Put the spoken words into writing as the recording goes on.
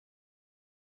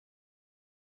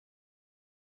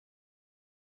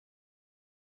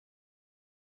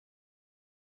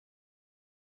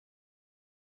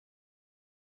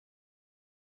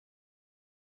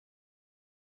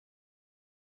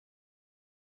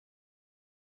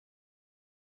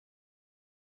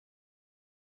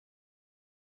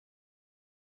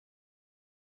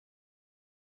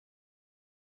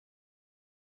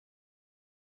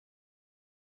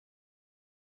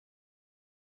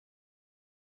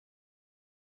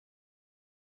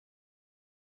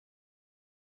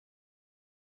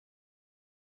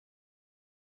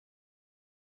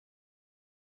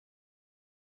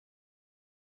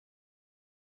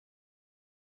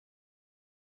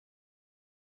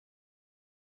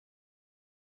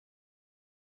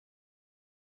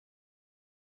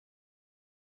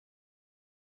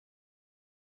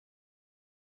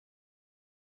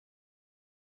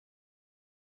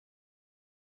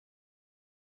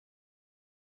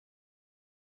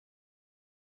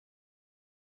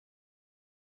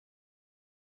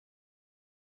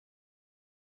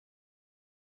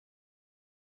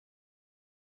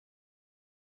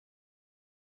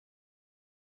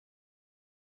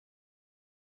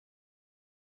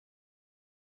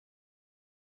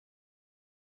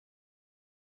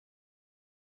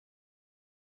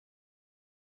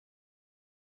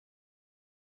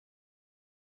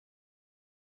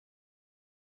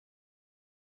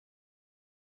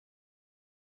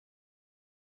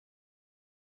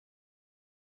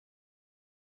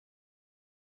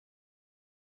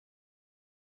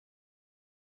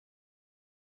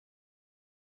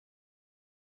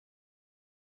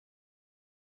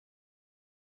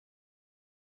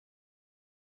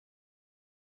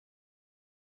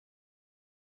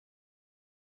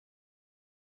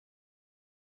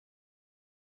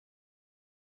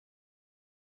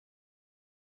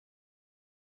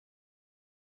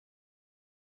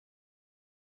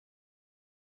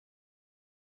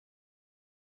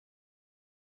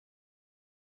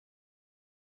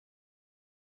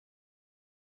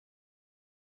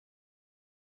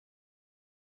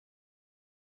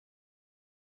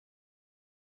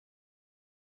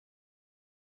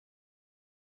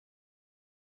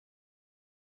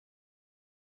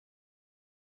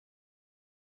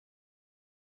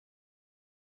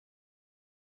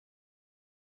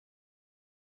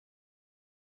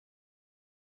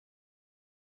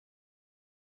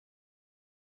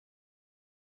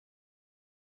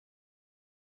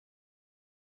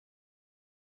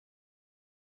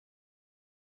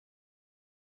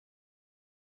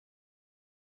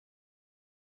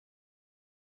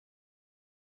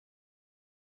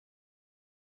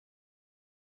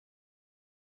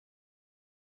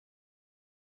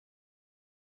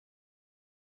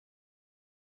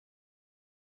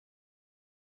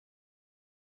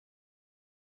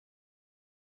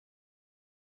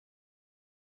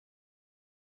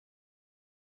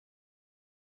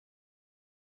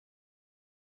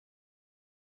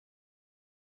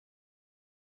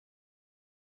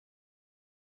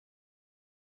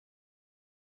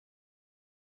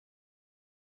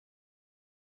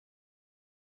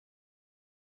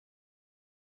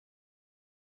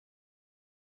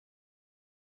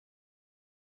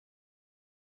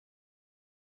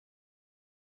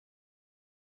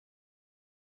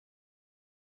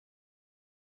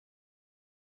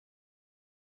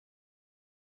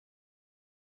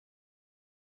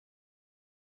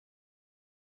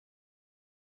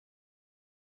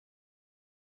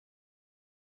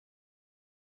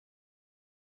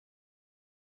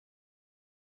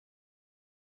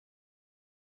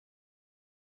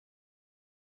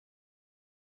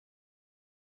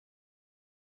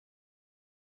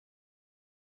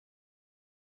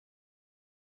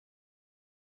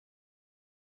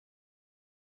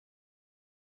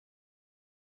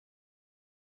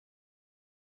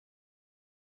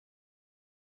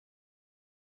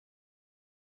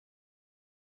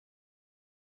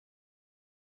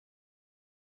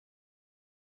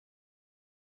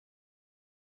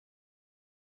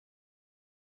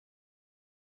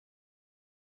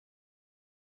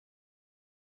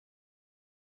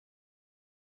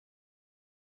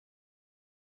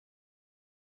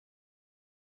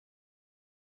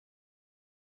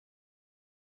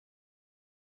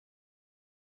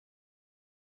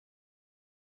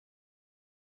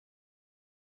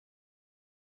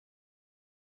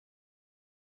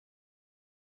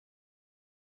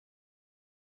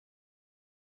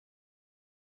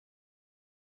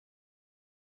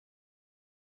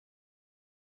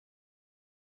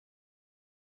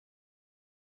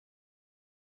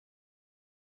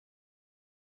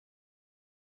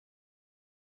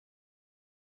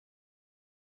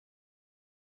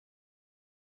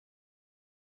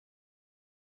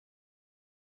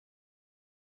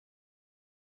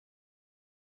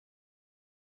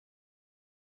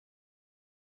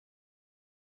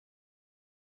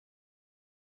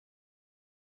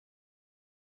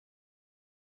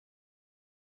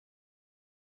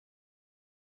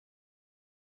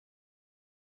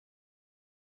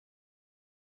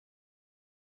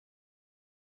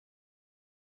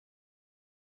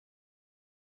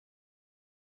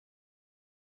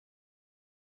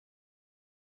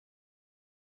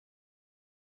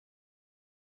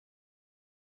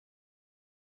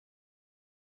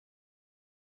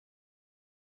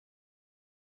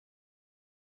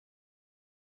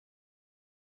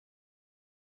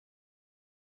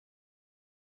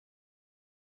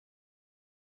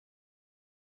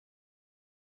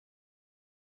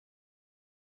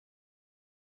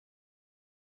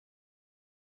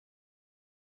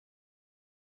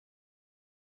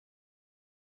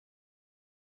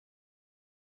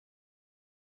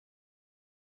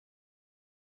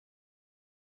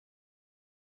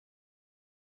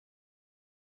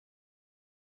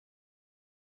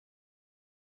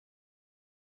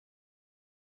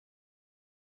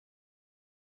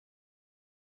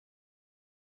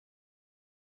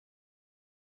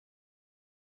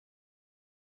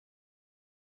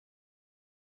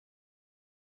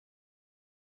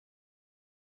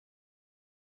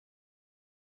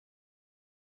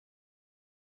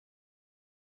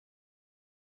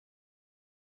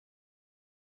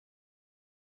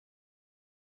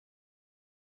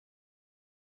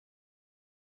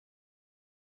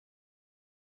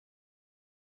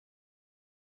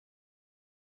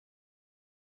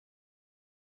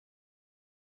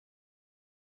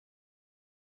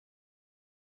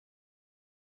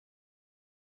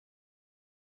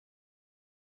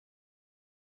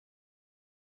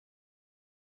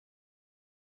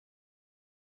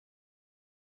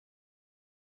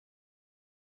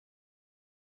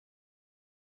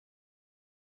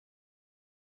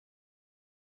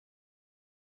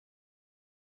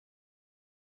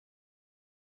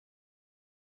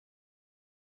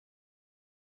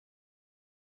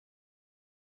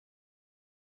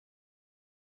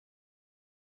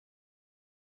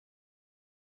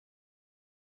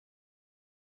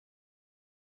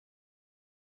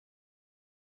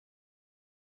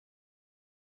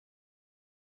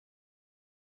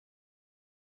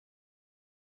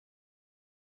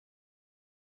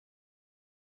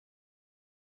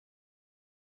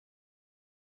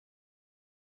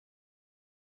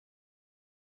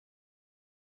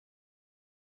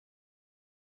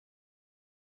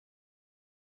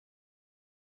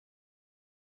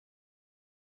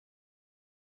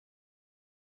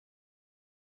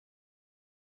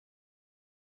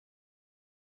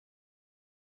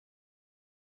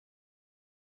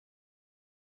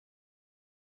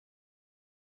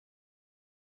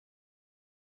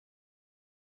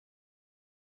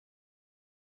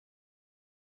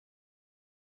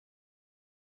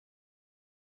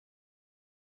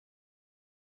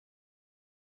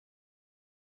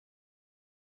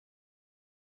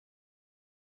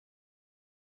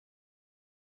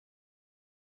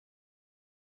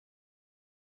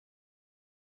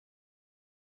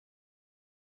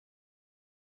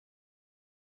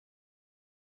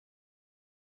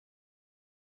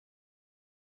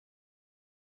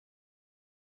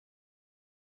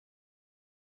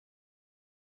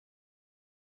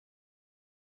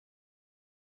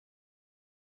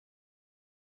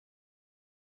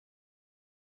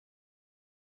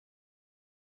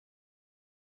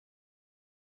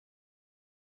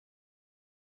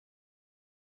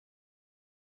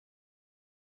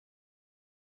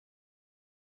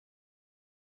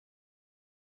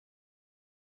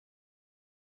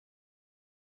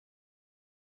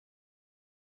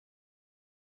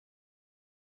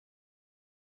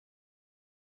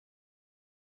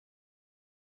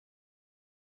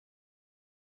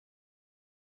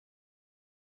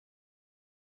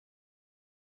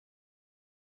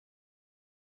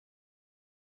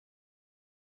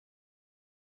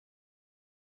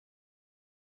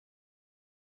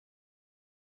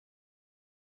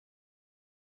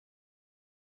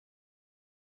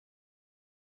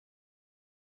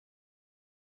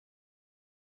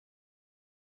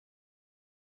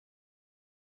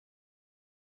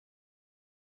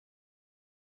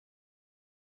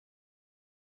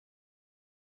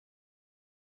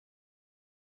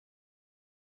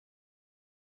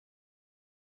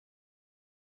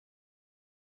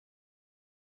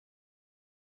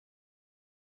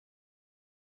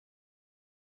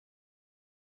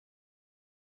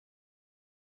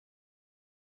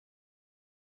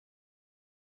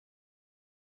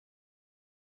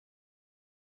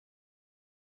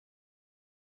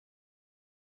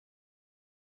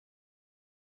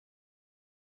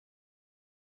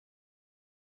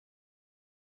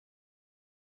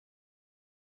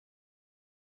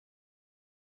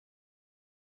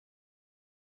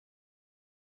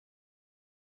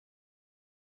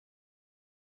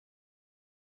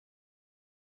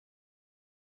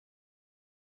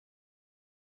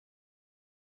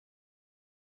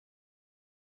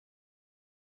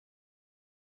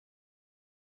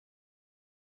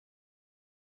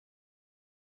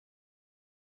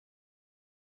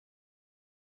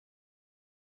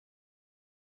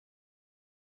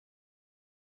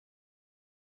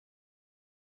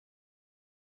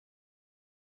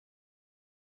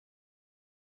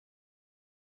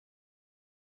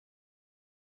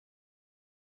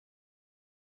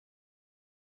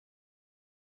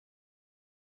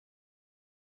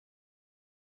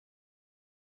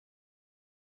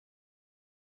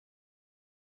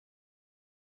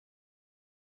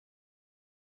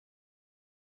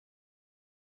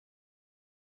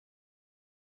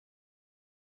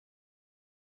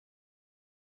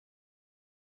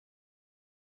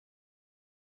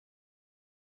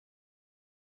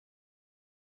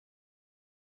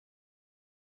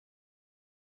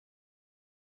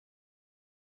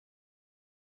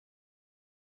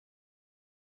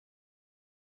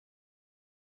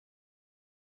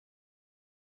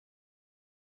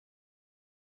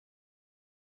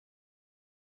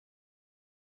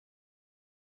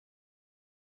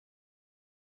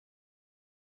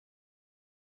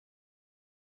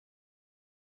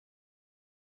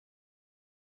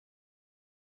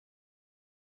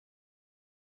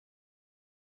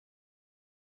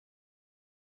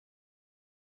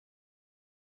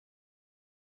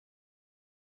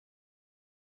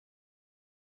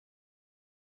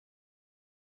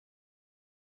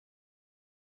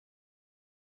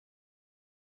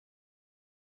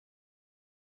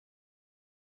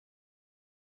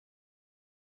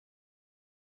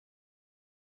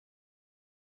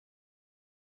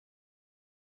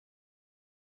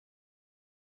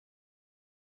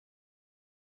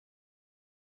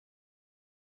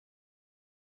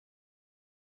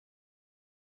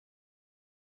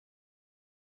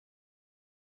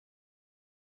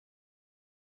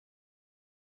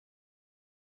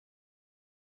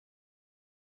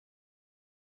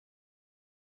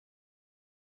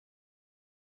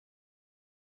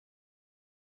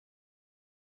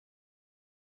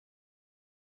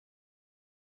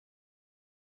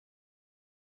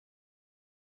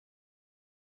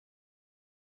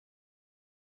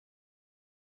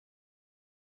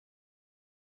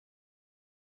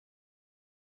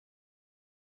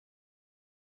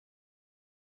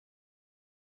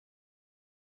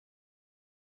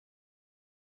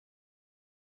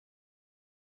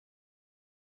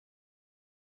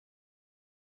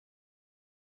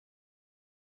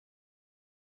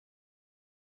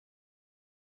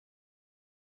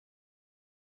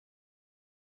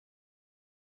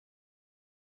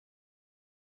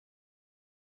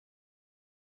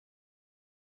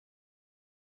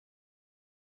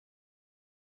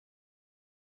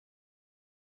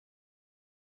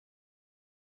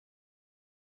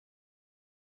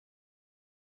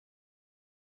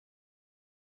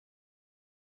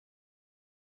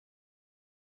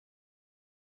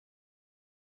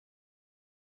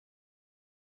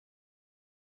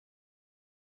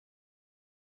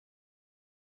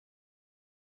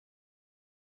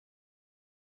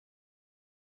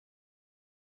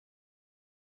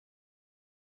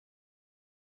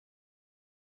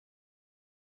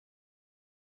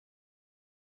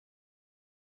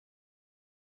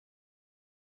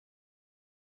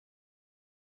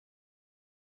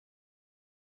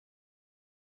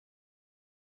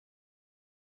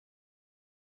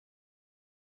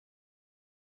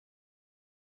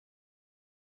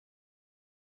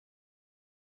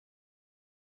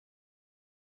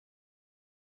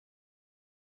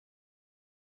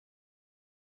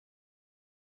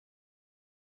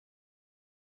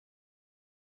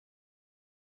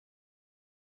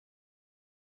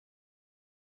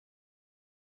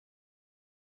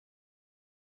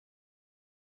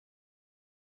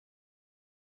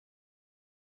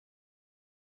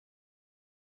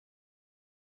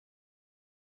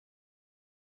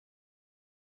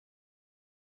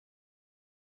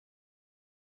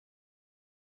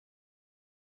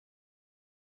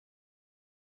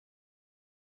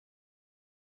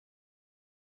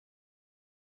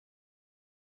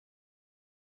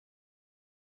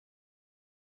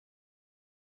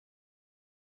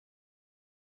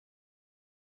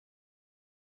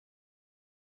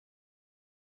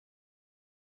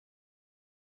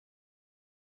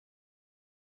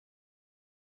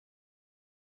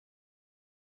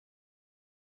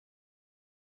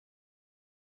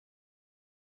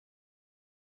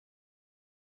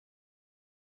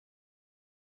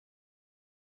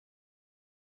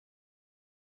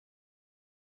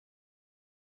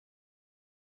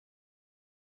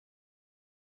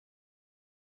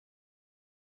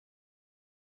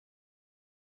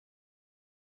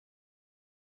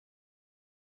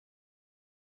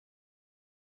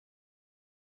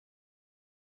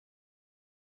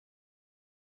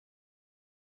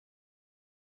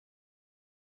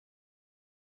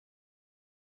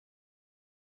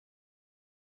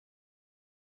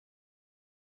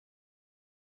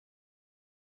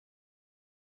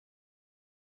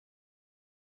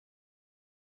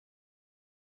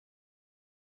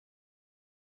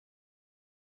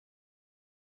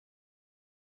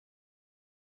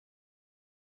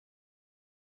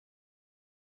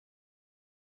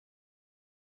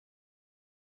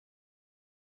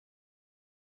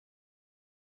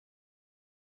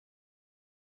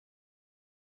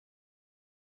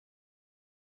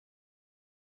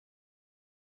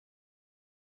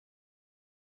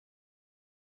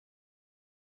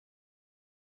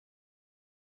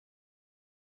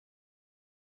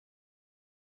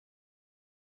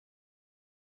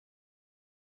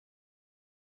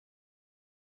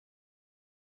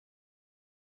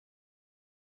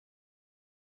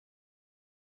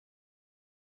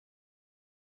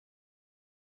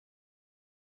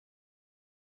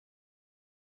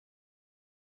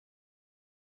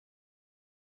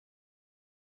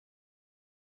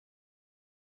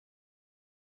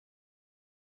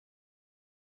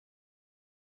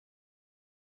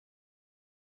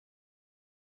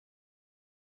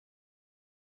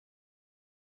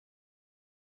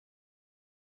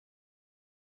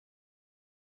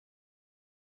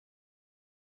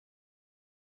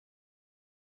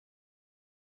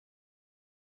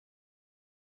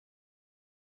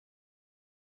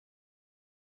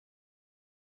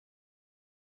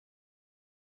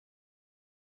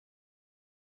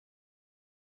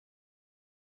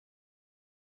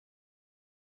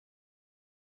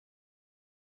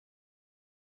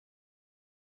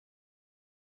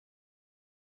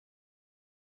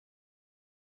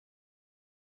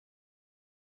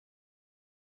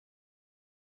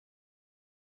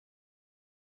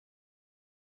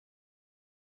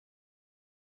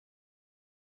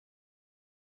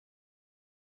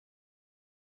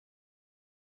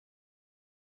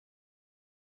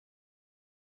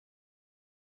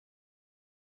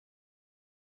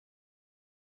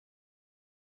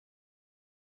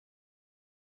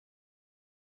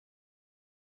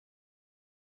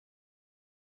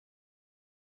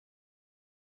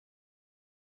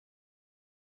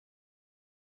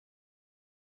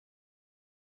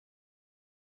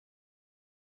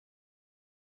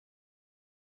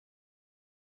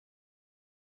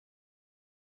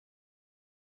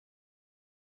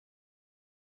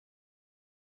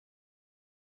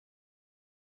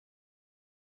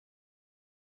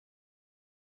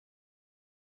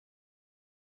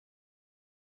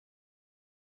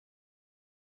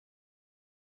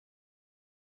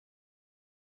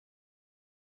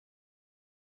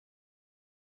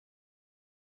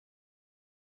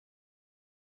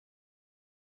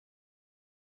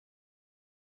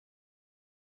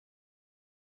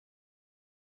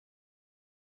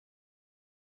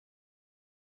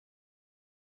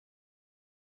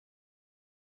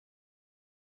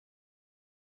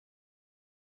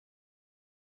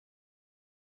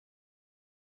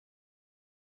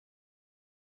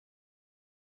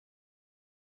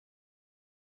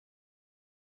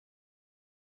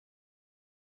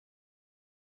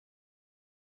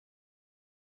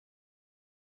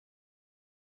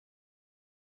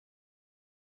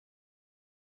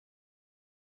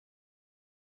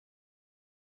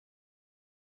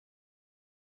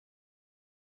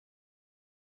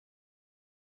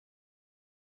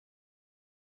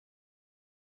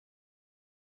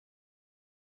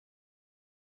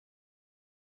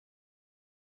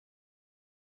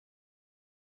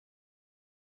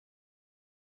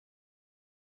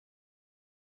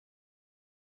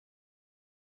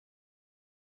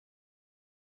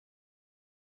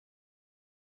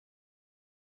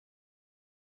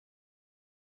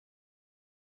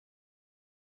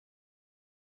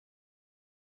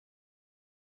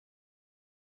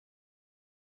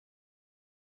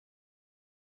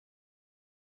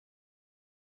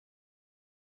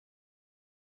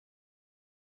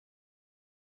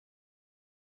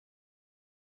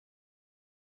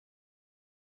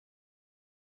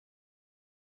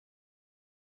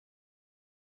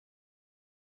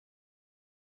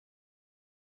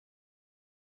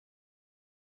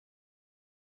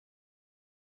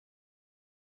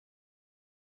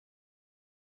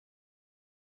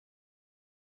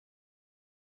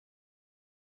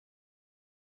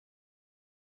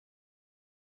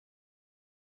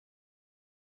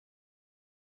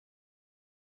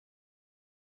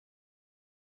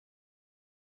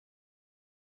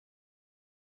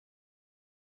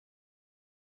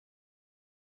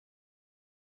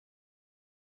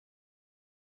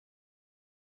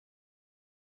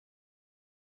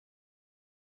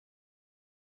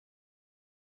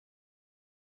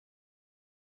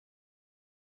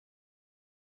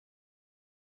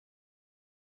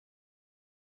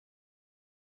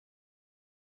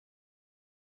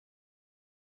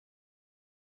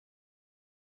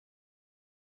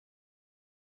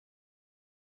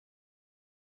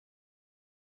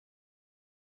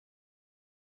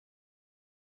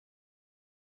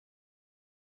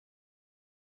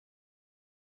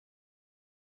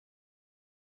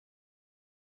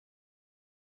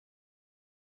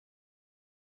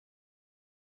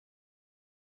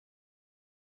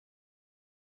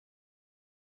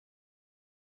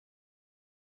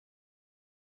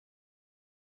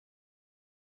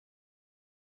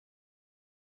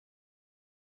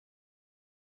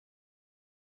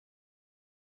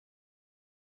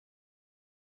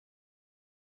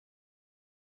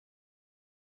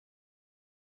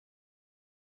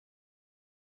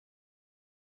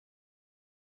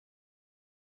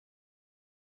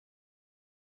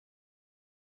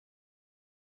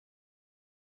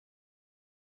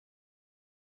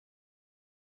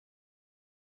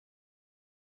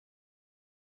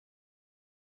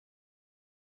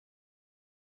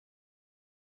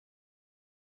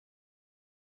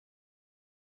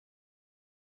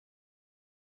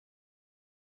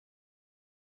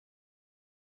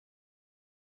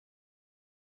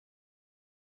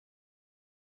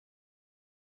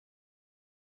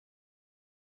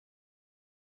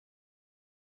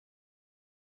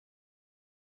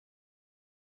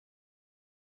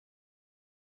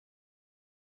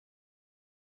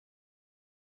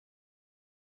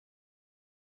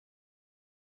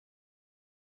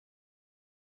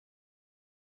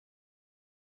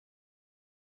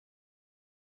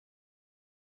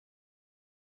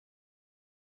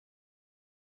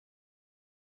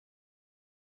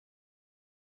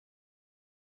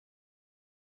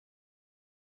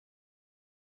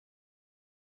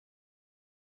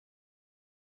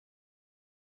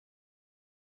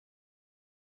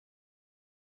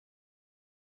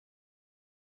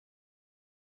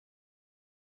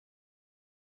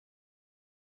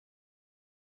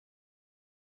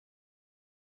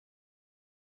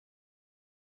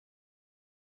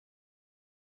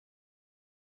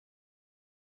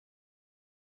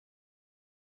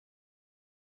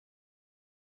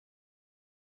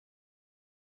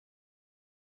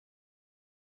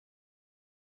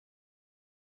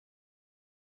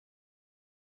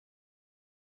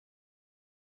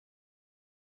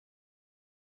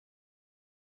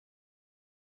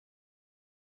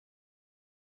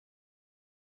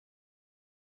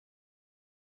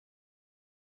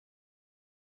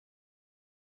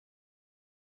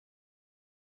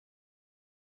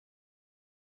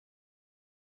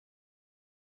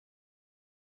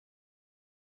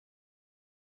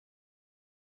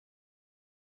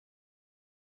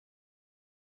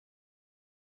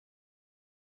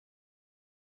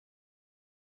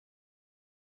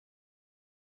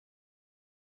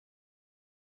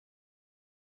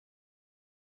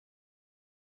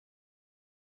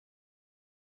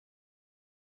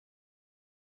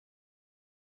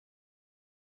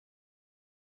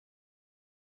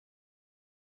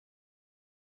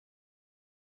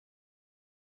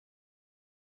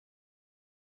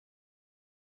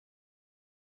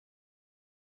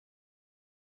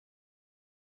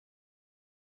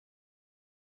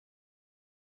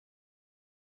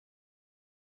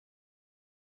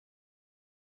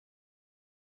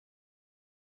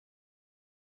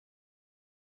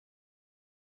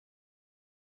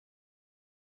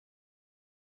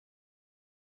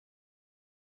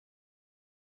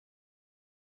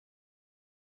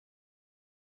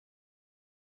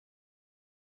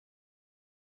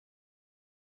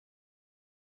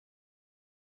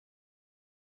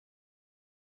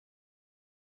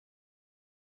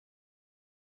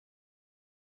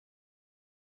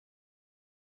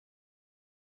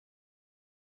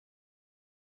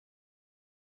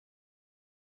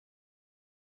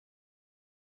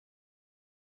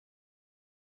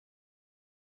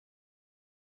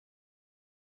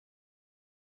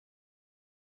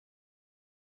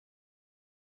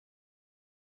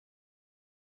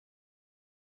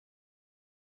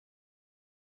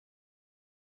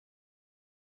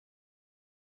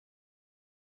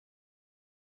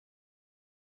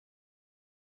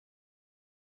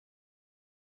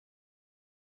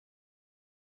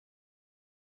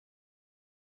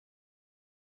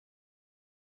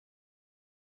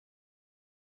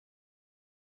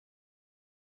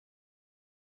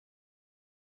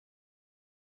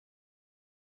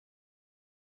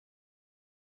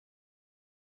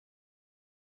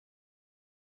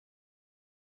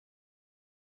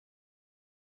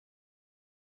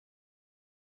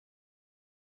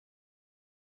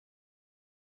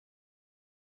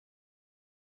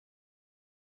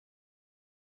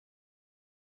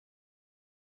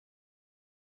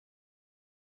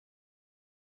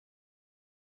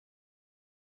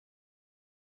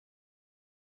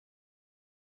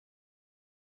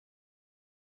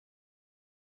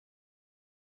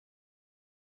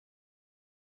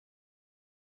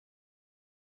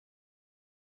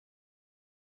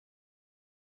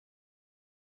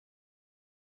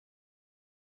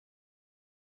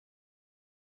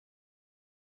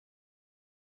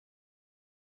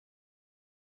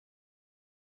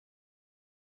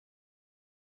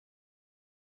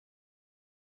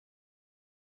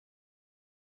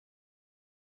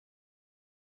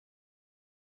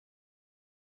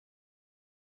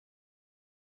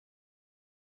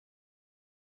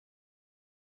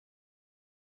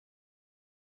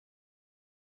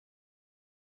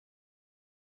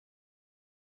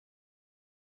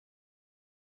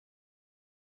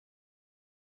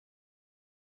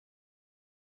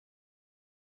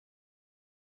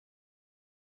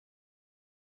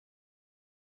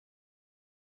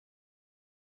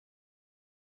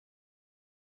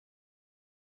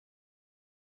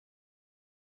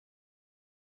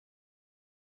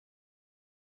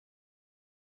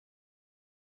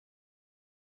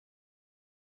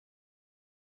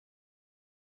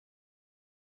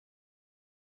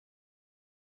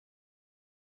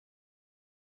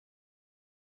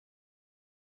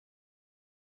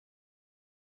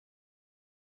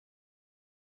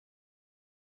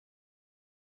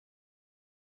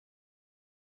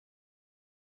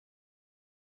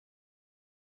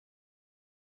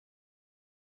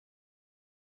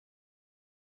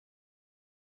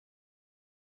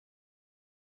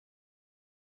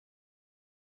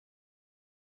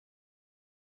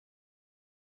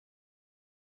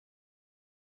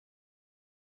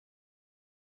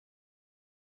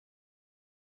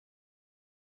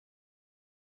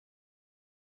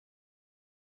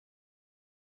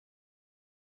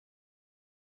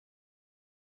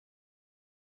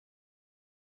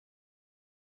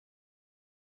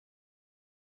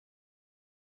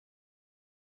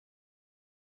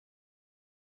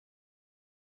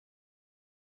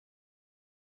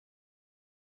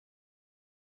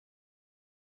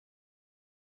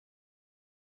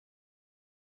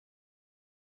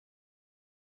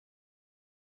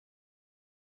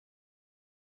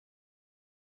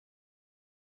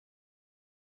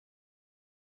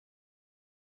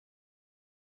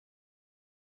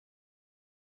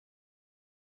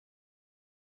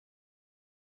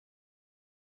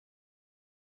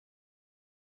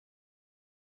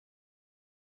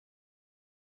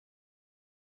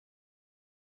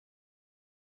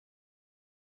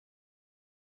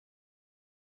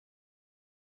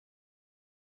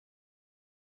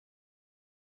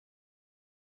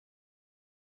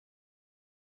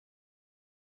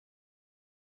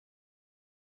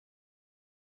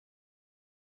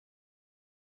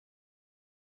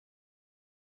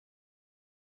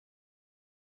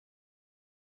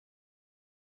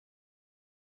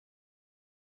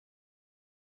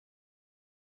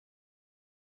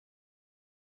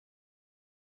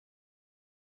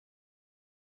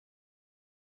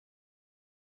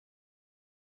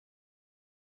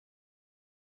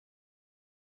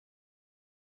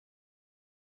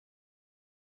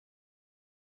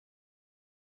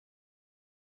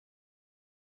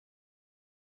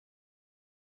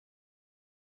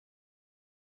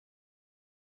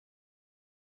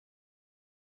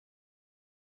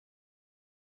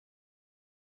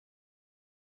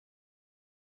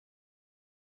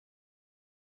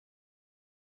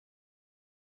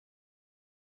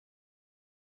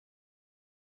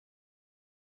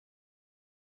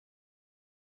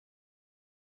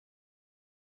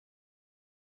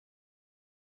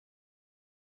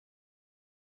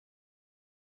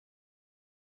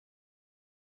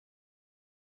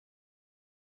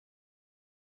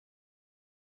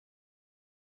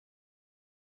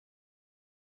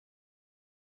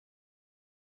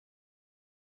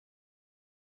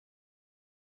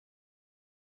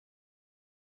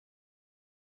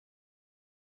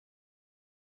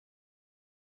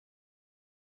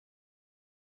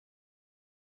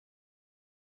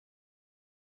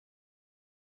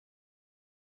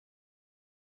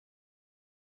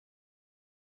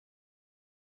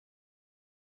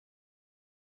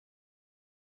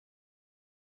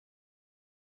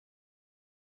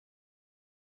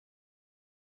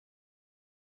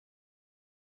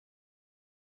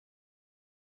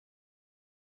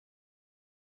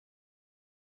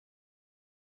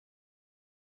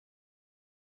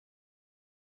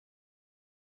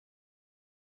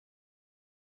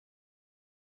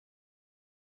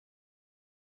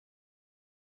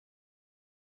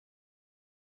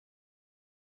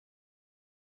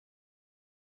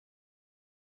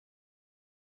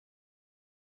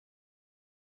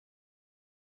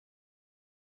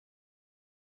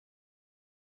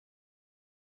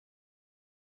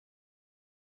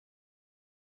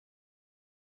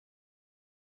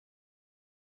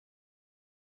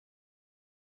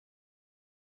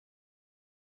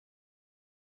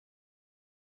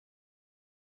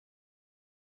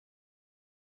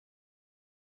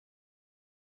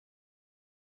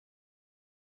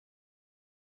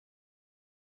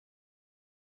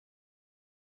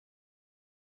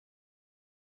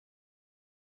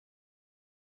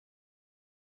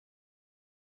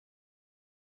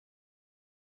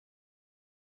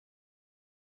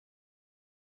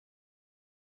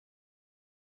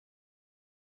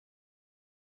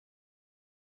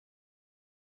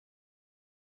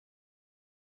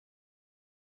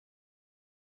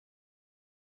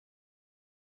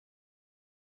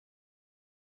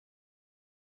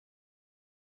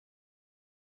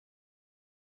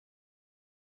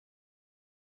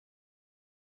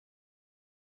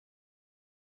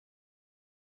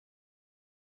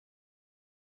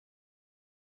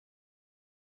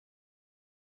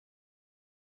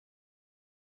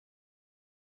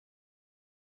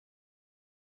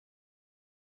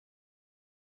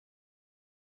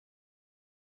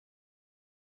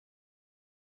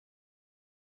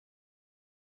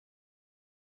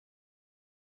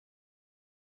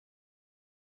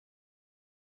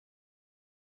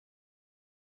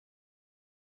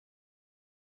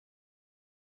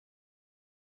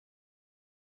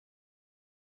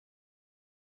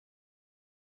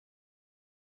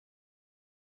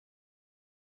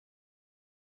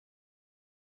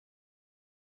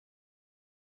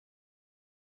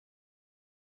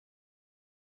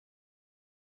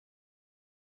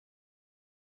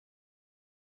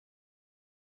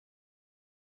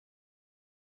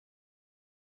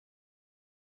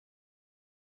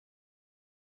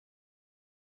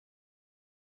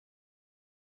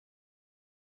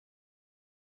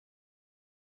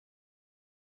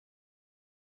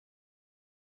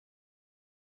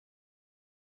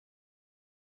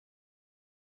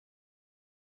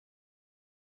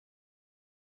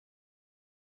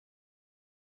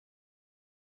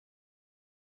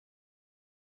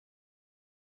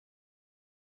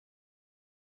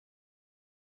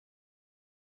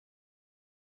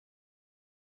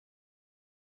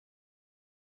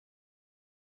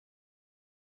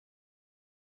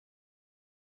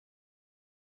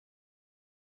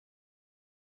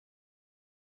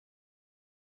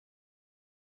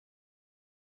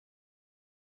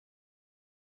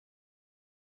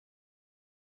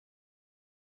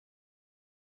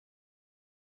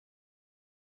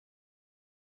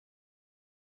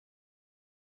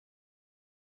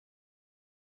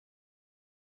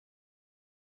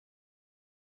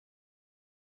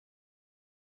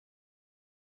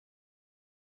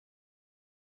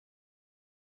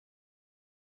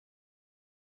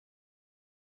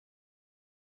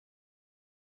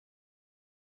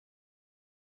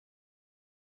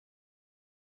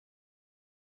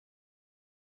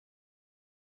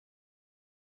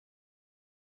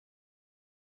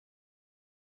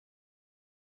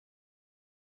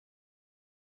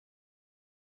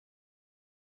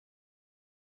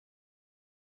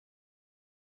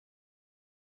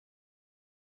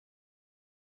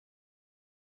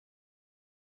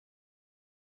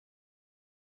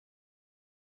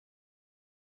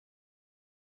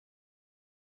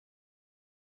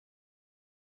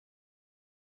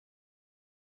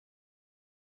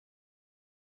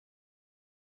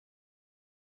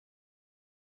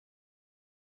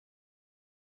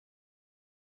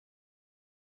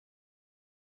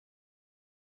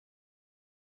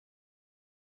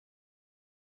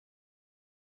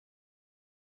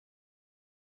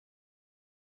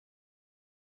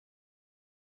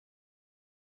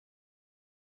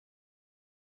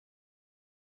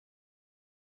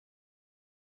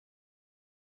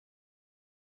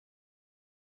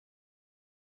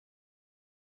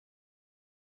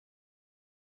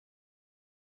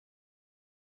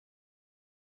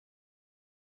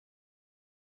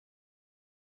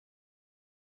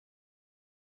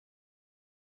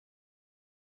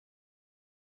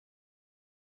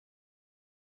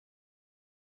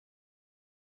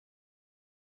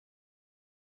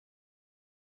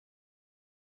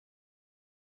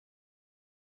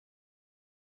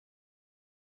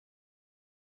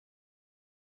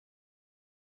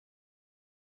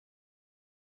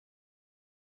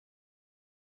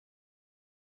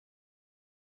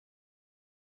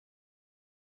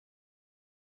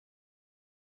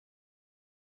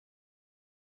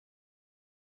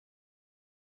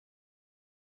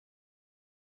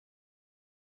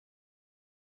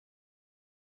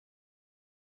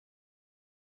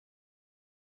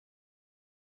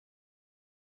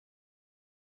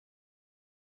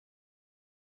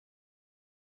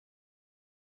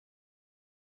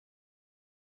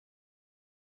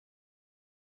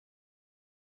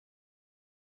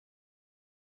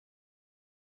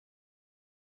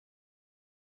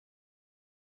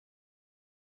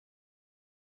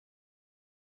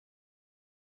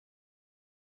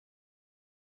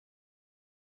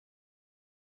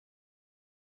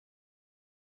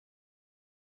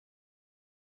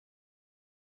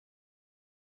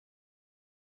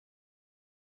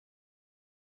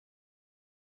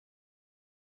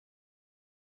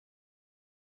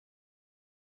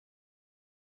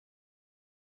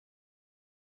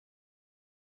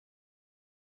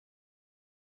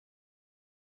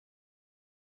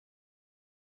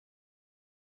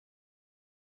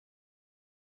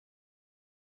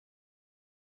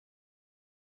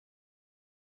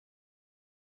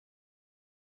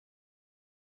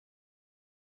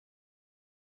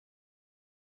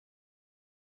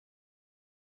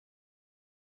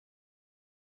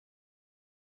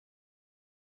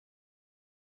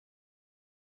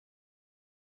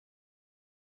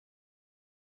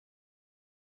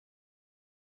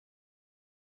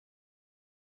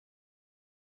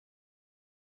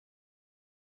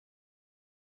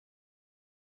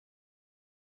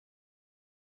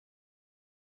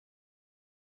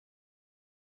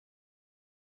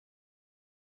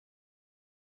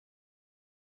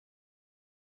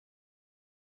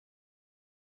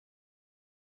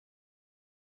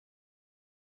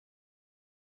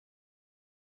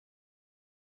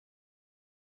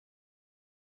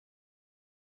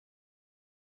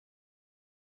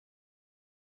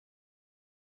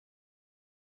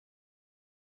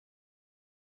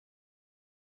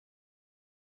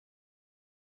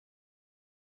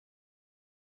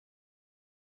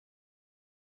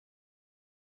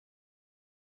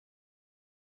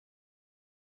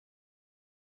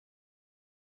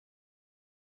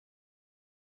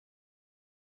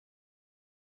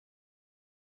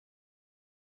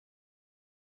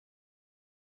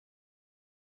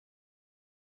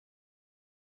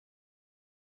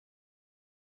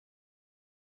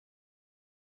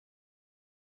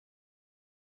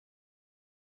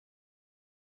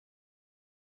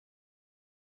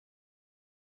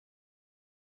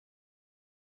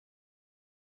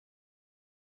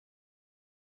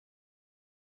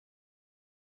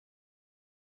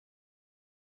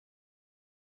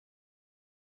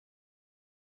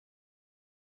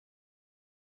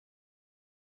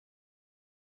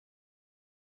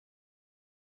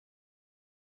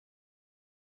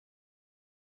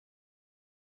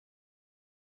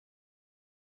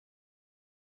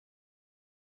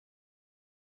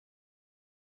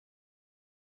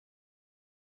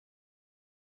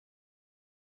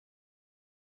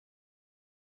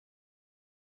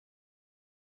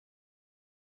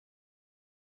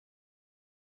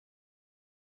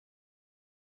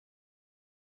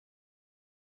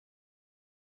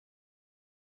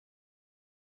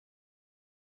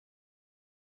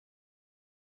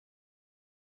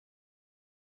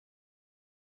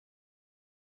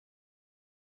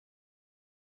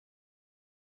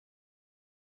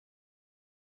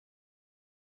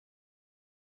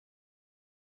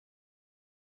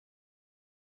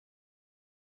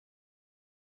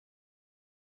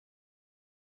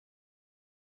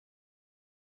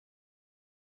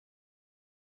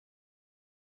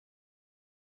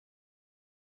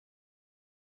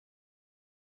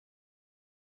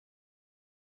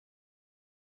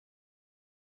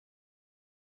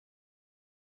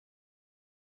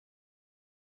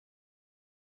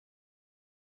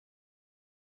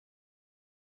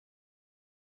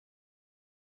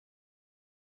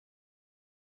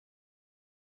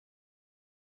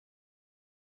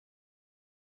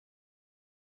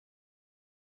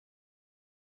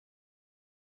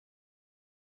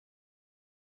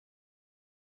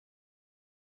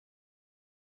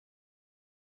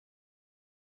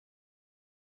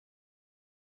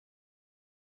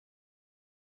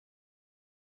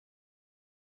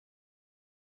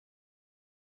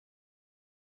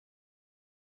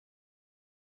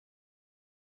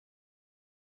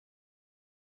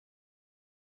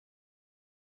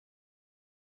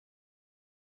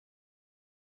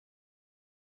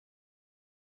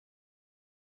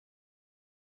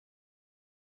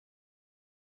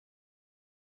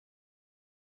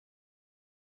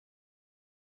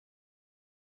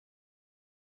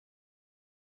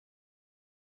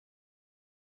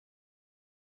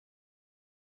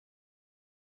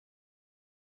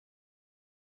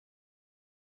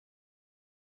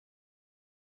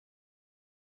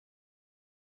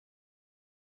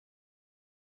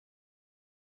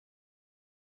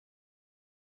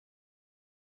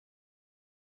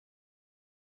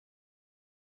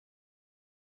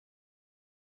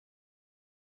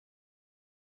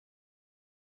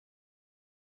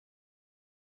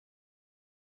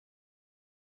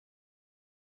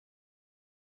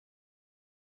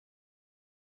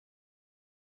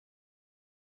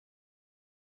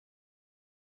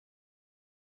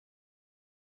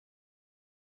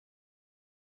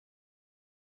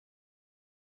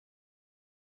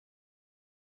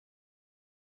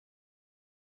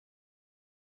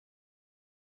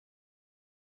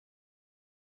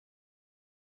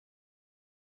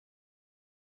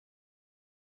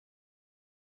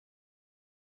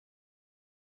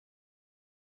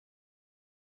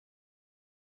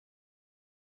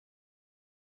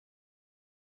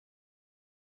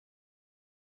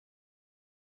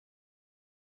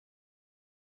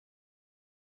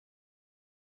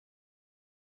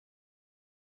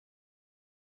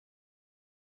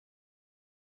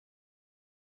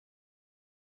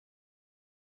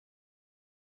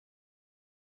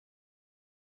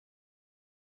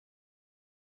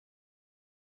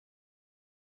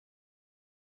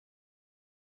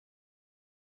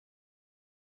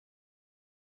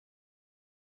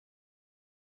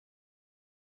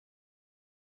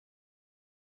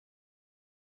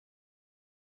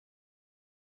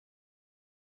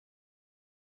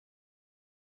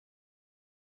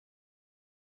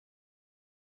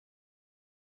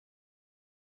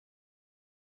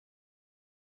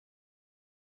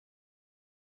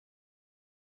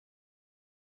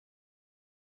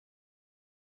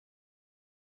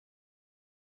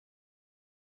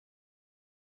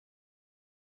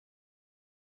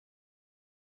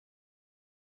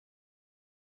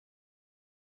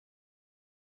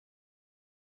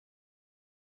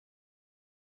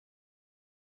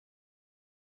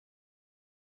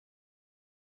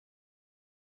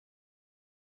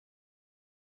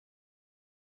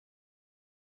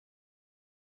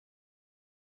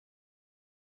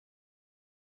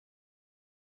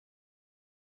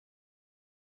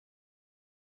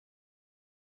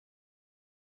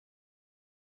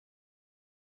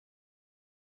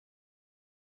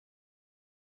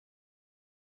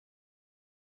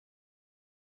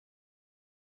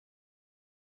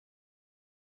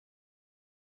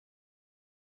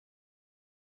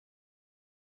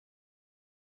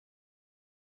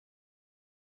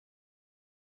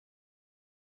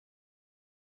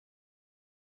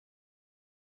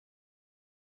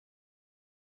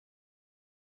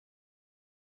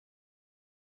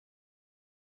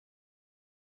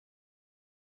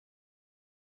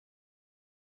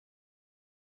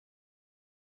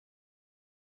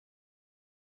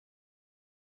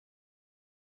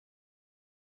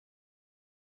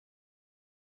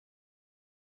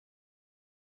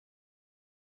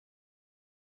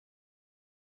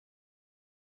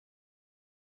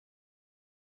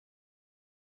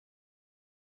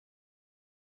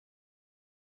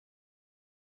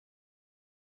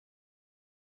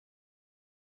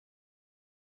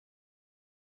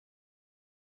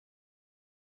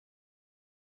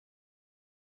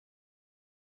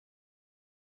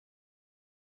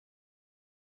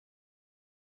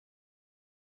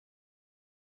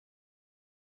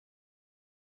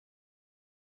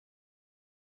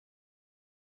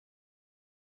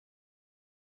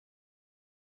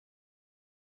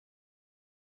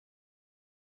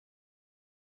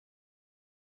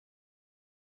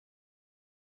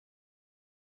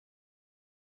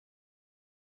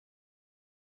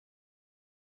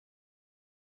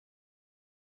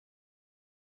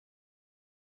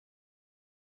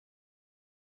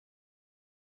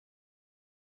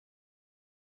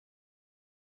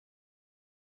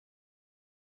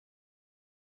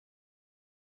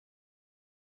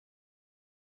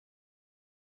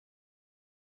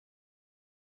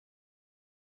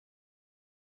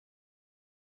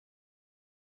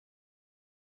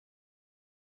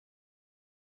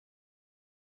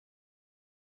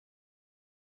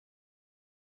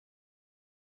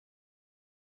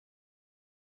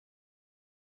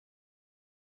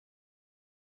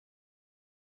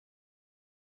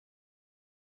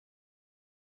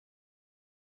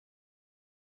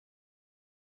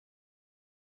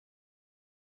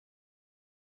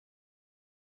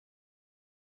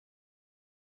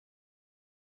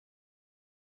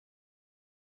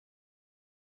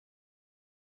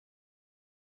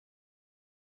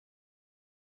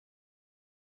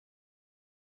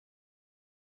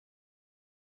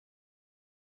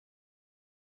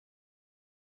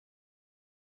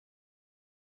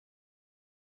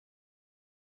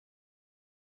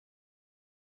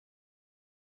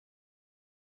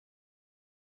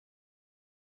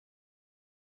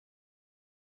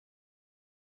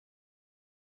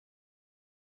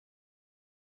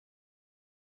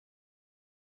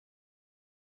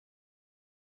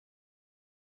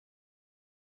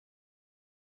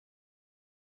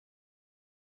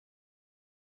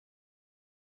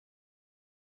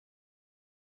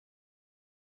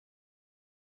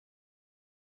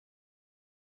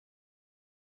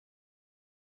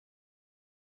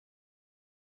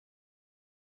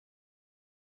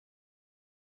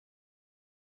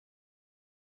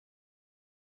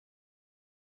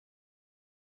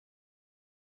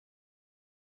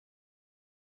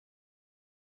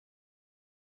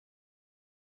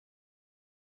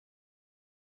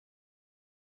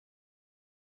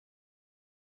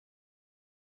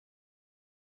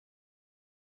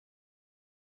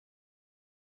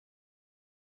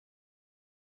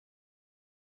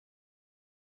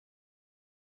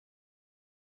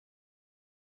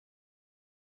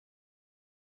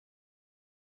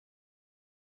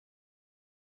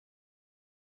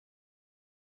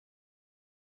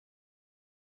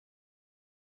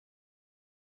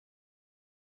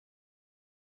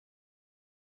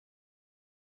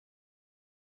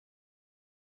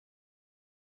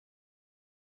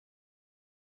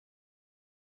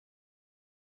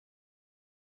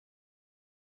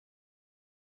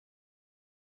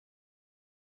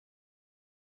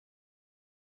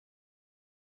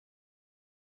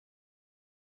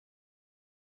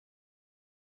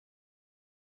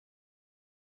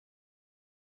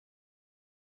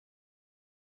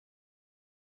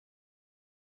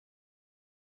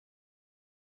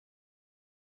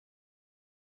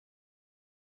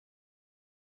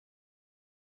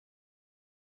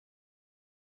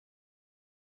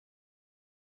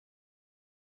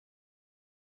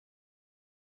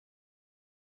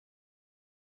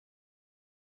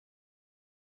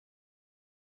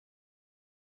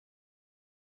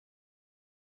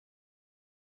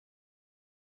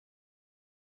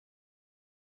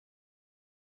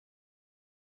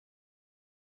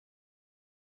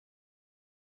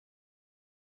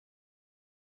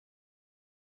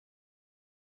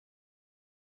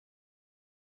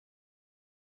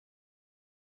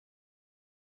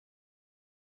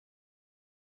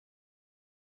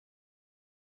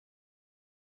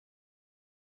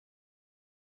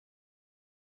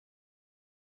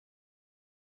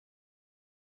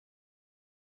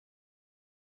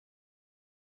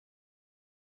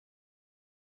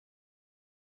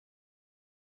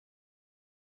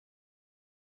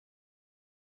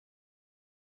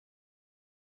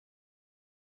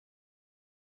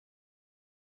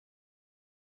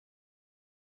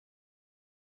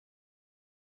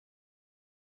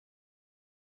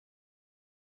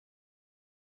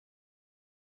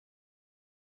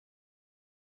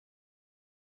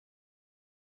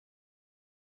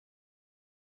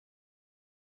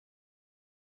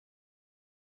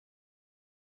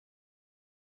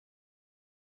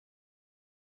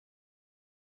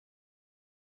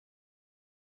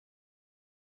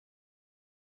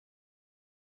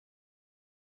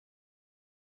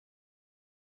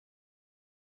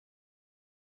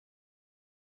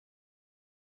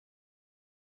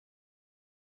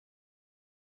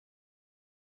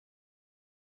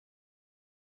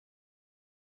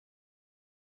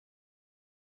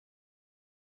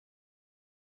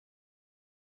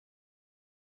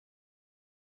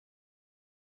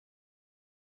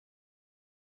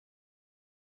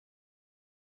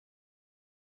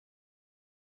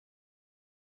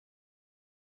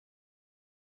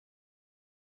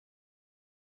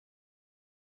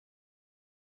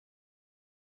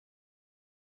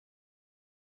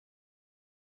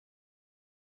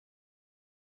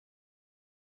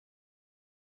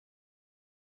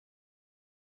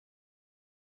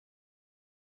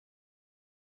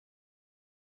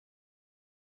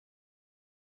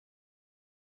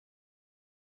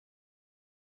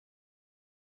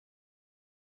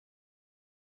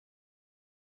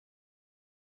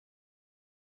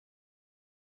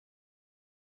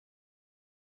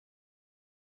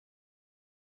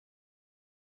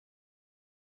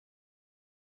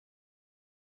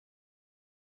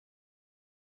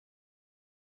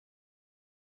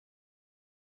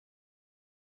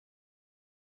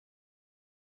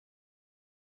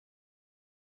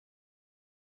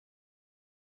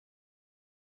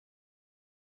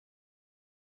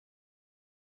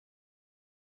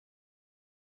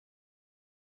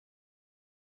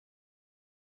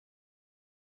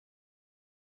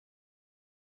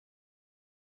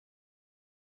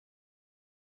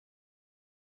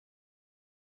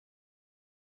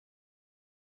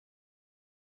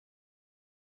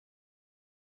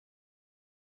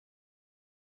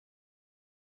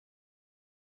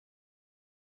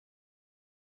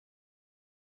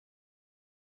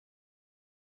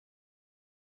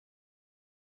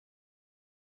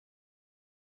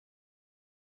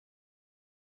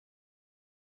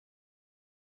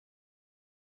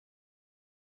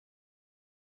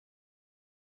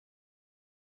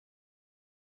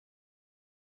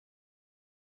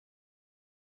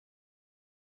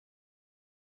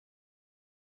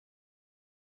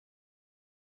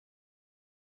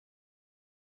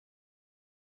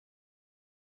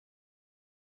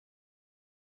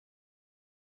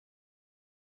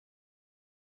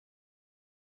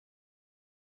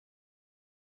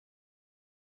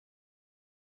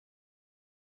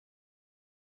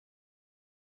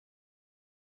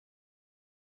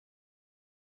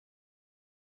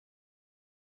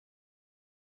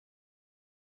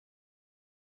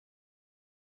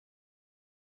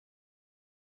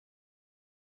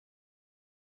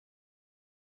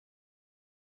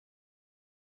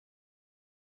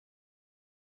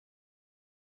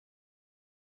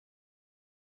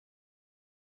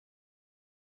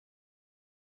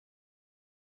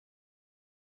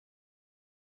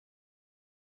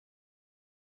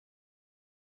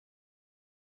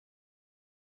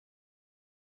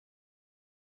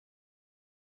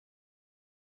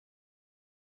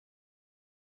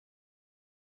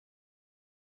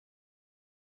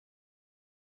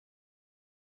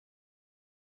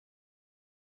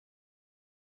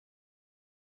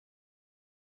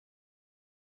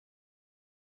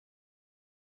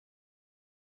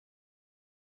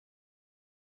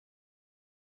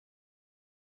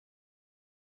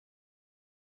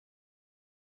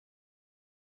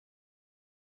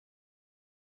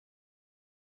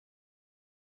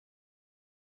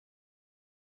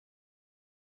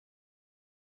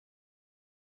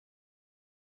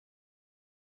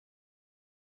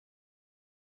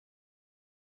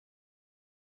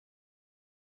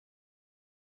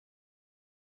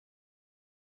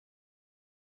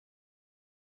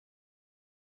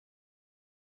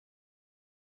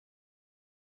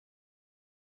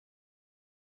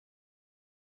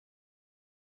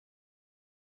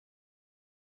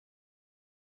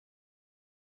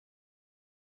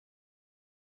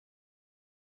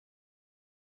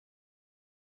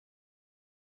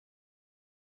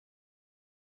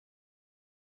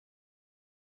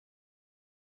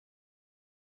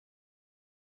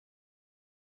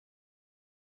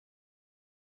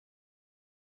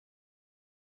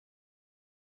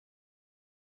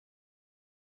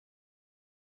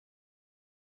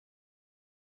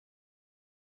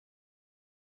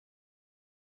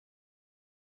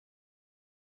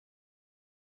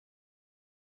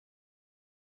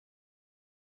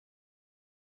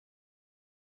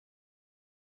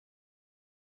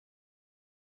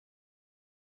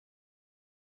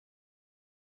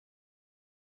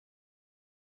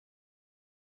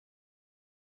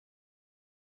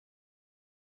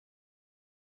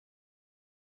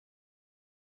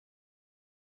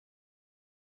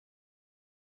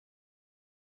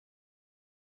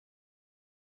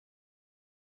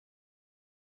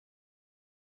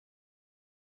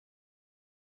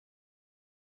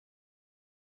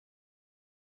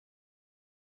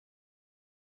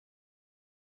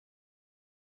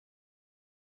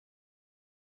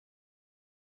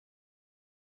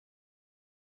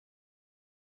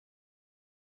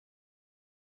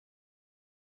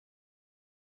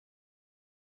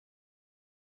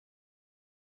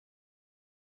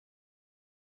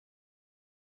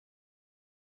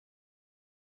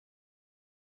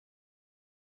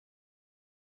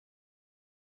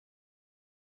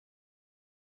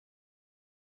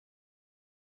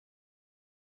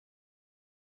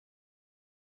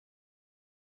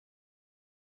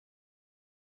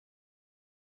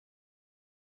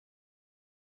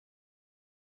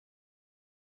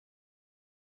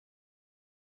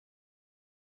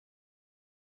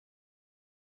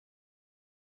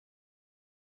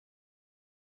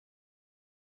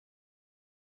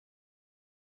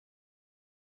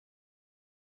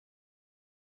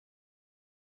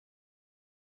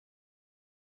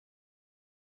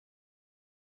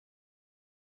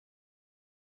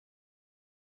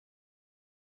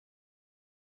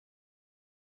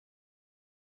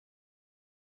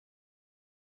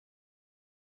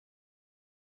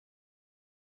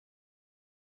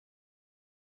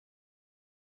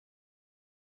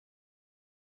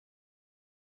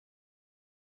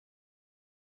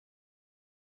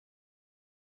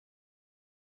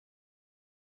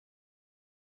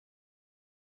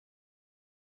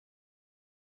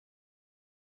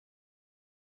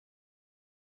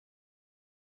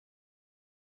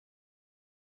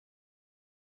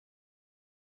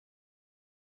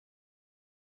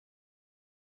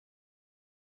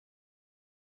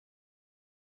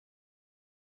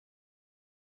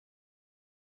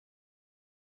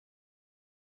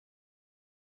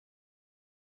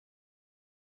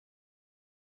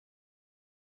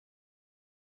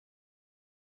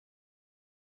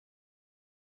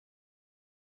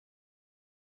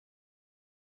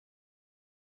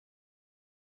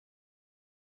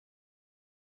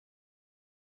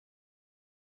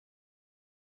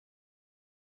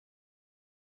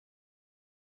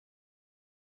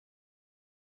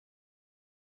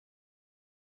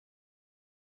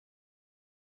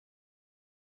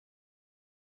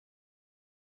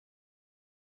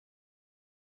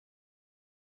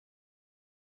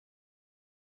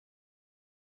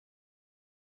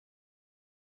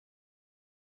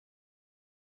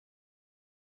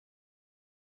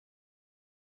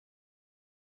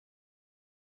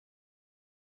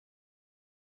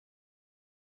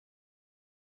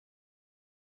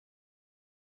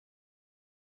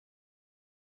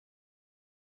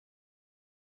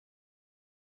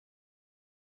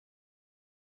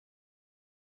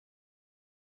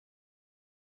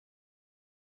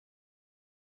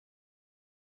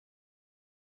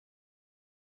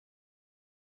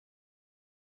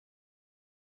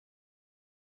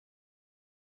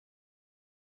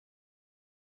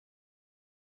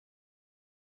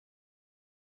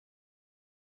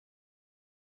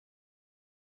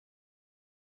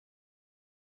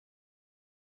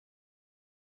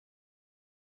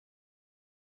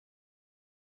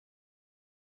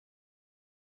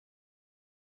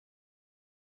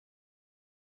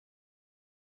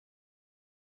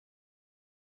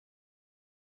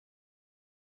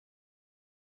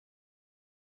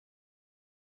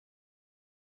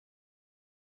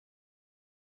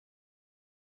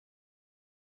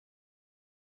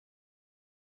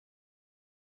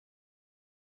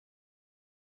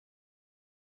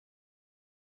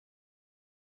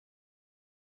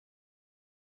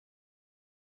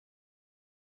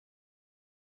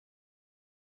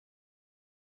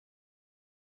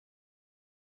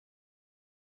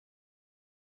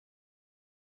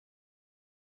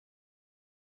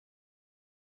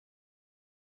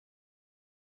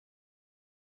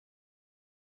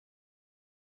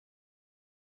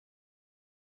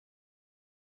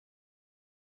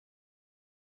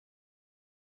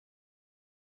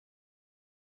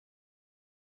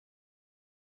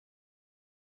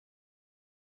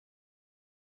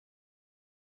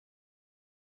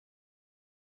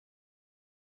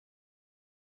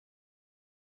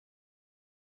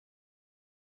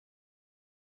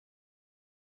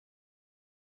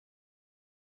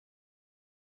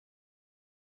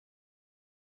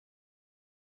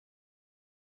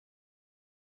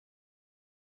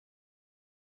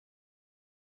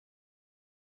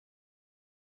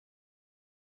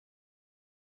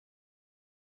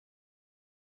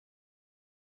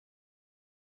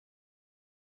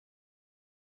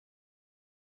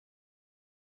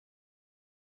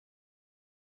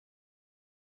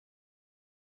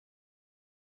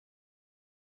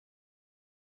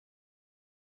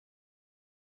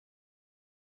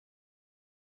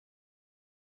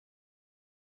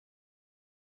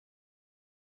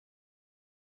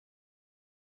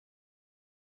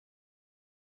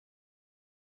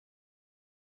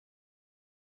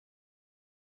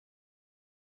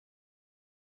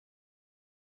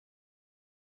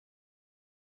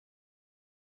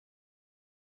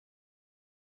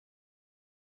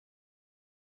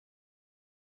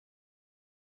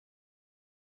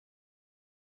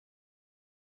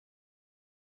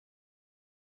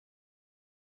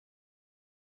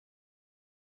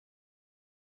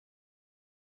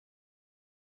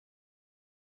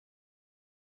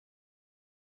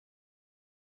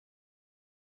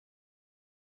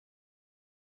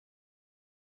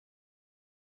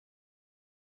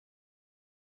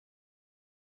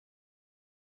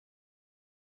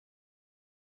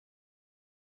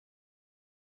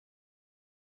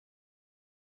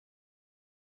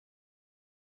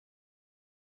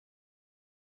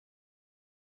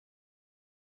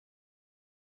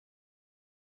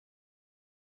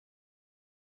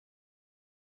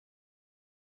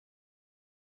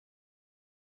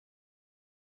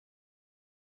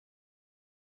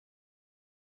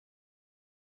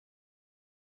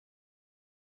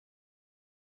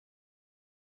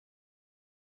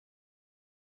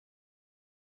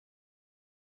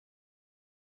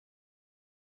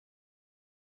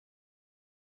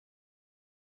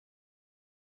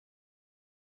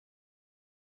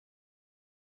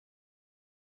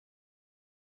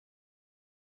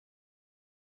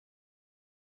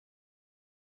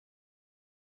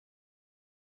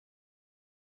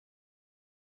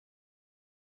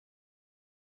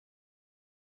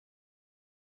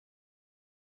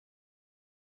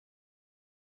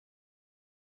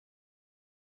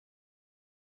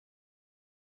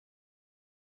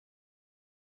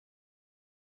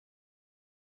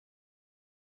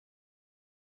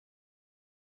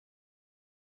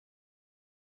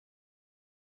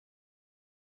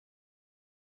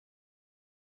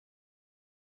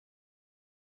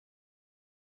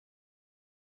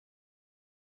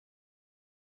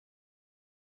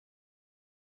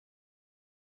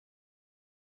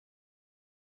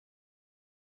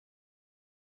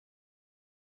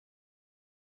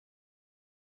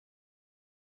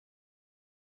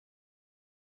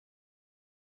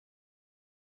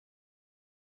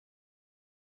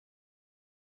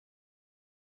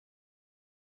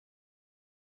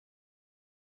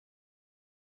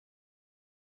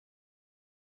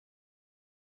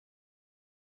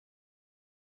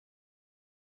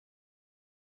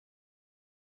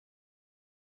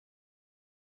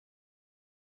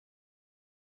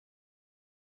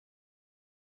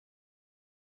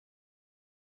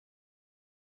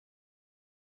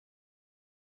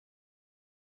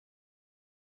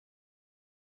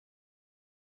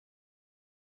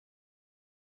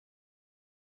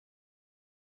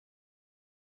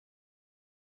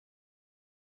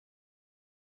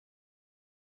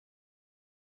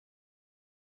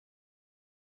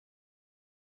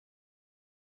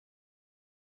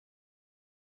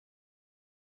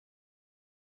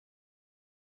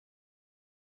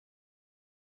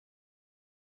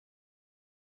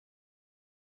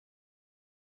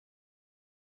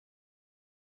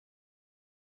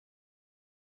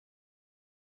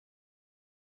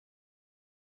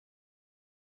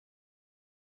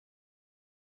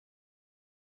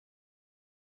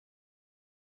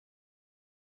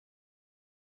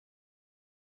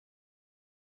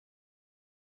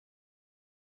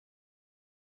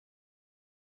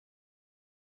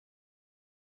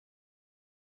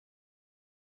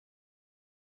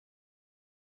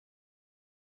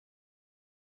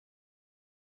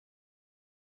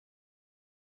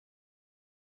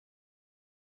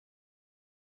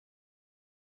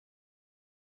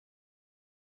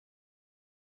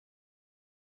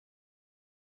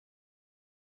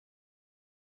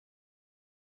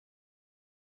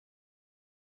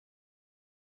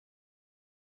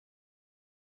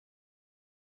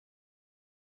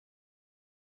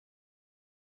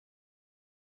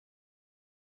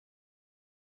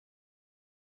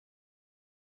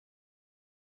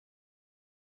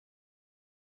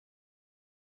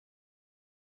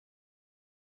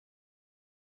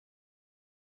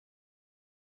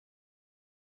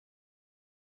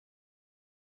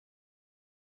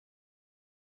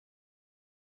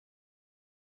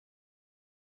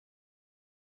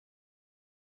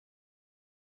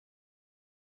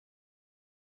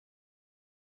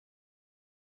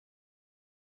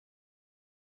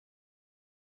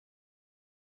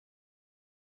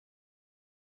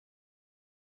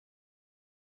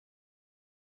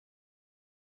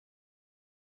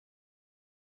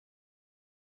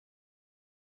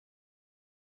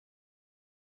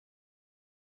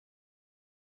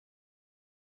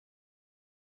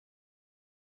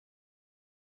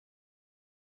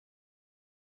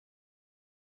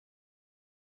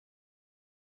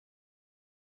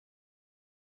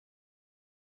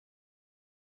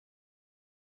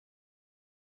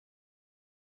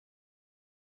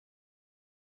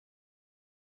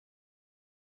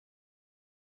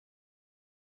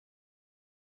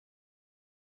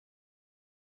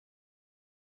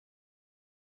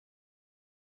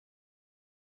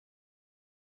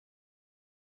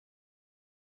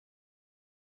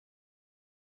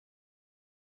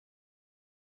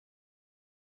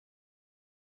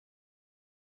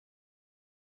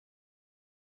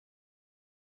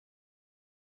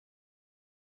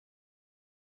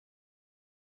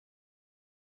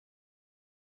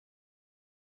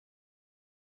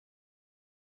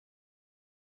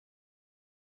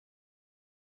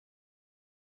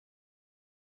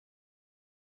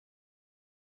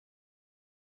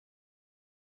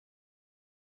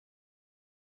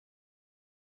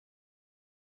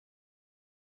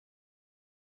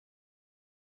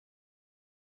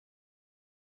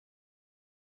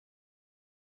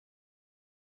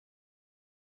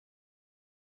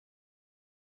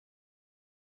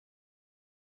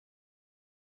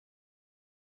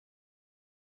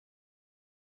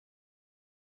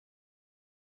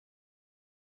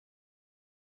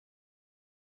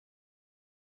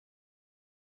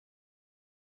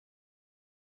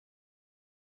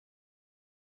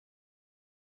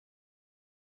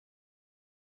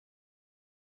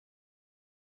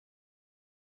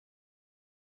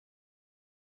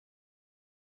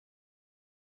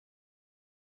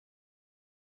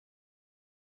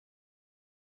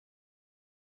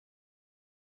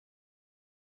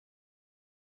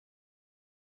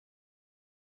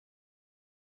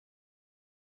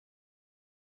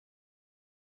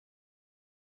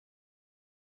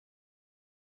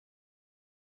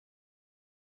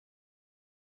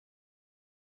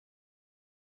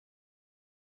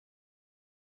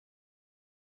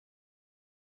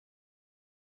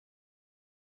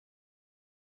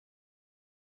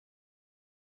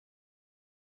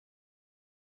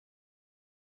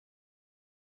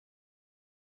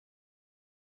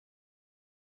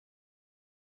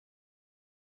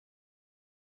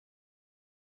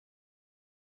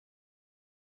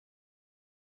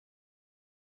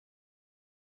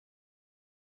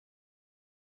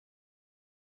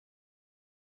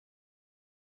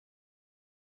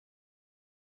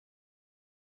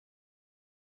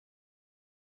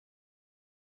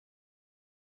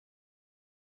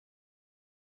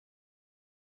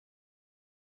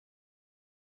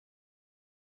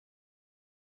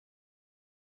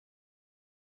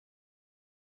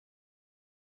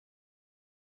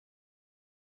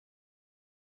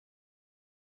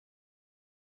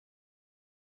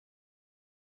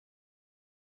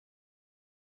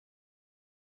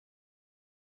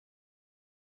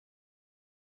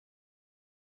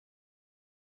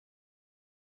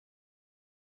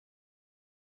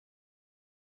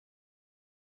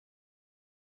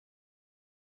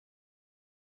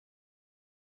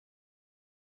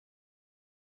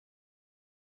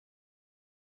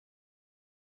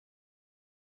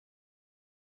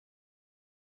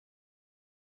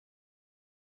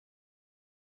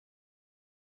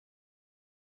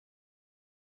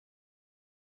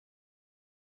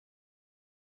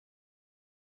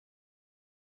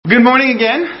Good morning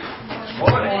again.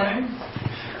 Morning.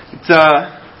 It's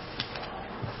a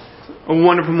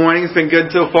wonderful morning. It's been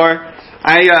good so far.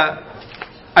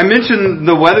 I mentioned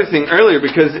the weather thing earlier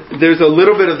because there's a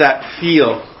little bit of that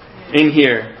feel in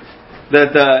here,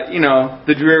 that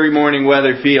the dreary morning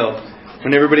weather feel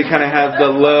when everybody kind of has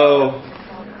the low.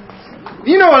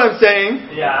 You know what I'm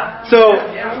saying? Yeah. So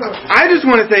I just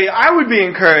want to say I would be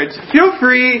encouraged. Feel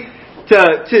free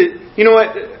to you know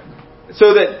what.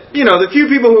 So that, the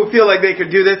few people who feel like they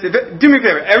could do this, do me a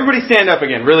favor, everybody stand up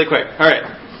again, really quick. All right.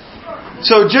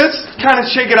 So just kind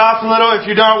of shake it off a little if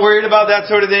you're not worried about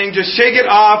that sort of thing. Just shake it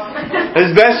off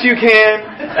as best you can,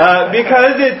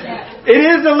 because it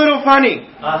is a little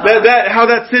funny that how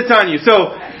that sits on you.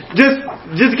 So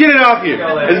just get it off you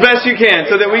as best you can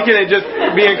so that we can just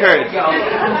be encouraged.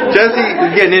 Jesse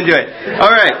is getting into it. All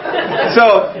right.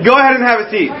 So go ahead and have a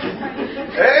seat.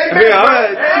 I'm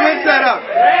gonna switch that up.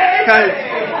 Cause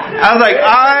I was like,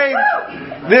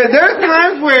 there's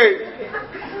times where,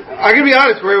 I can be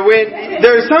honest, where when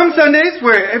there are some Sundays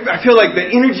where I feel like the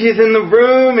energy is in the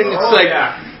room and it's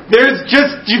there's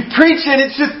just, you preach and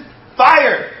it's just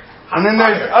fire. And then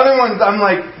there's other ones I'm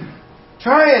like,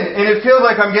 trying, and it feels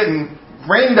like I'm getting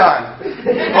rained on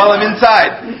while I'm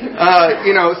inside.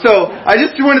 So I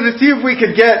just wanted to see if we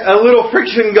could get a little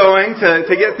friction going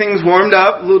to get things warmed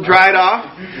up, a little dried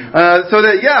off, so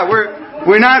that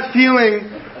we're not feeling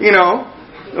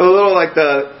a little like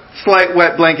the slight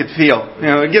wet blanket feel.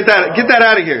 Get that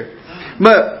out of here.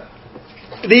 But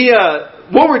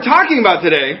what we're talking about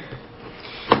today,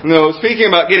 speaking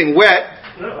about getting wet,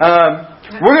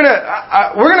 we're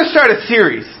gonna start a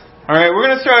series. All right, we're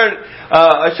going to start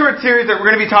a short series that we're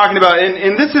going to be talking about,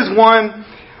 and this is one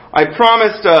I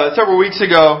promised several weeks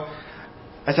ago.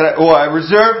 I said, I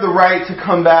reserve the right to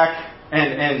come back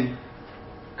and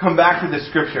come back to the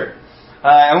Scripture,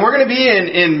 and we're going to be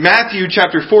in Matthew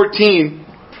chapter 14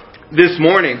 this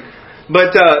morning.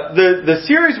 But the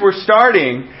series we're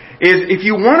starting is, if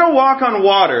you want to walk on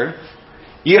water,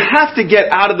 you have to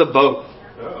get out of the boat.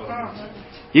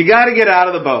 You got to get out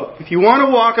of the boat. If you want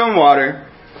to walk on water,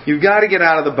 you've got to get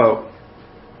out of the boat.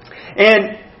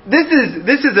 And this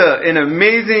is an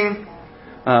amazing,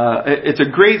 it's a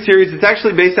great series. It's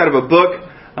actually based out of a book.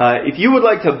 If you would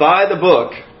like to buy the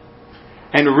book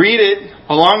and read it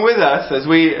along with us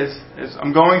as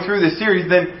I'm going through this series,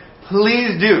 then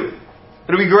please do.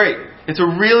 It'll be great. It's a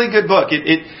really good book.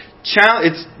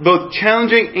 It's both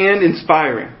challenging and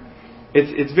inspiring.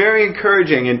 It's very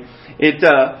encouraging, and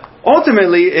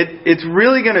ultimately it's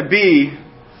really going to be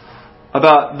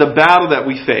about the battle that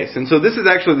we face. And so this is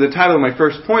actually the title of my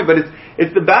first point, but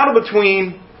it's the battle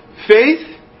between faith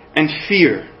and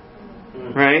fear.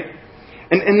 Right?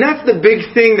 And that's the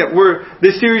big thing that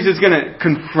this series is going to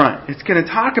confront. It's going to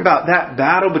talk about that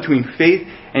battle between faith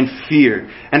and fear.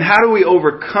 And how do we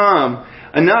overcome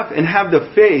enough and have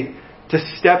the faith to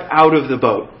step out of the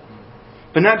boat.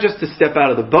 But not just to step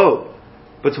out of the boat,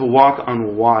 but to walk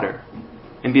on water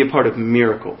and be a part of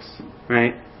miracles.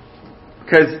 Right?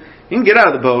 Because you can get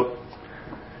out of the boat,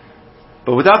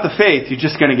 but without the faith, you're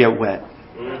just going to get wet.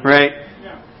 Right?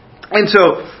 And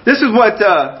so, this is what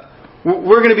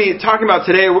we're going to be talking about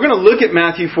today. We're going to look at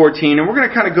Matthew 14, and we're going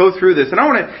to kind of go through this. And I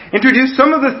want to introduce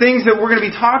some of the things that we're going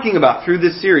to be talking about through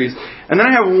this series. And then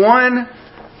I have one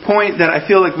point that I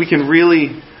feel like we can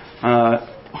really,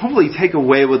 hopefully take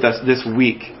away with us this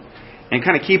week. And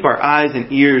kind of keep our eyes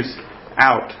and ears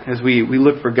out as we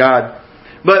look for God.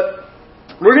 But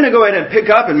we're going to go ahead and pick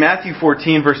up in Matthew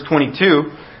 14, verse 22.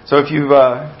 So if you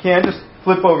can, just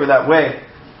flip over that way.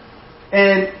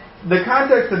 And the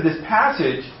context of this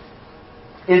passage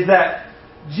is that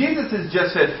Jesus has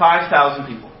just fed 5,000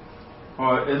 people.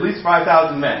 Or at least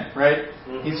 5,000 men, right?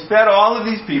 He's fed all of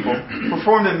these people,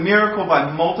 performed a miracle by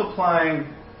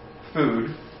multiplying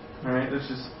food. Right? This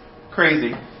is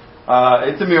crazy.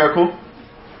 It's a miracle.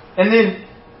 And then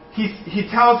he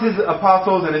tells his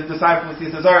apostles and his disciples, he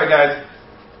says, all right guys,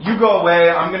 you go away,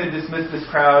 I'm going to dismiss this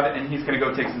crowd, and he's going to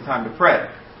go take some time to pray.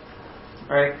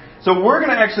 Alright? So we're going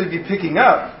to actually be picking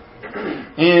up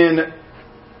in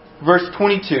verse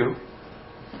 22.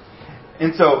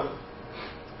 And so,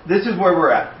 this is where we're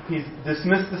at. He's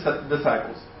dismissed the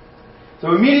disciples.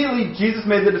 So immediately, Jesus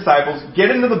made the disciples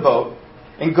get into the boat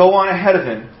and go on ahead of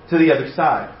him to the other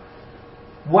side,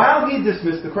 while he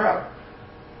dismissed the crowd.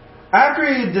 After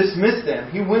he had dismissed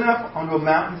them, he went up onto a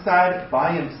mountainside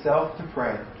by himself to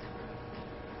pray.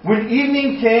 When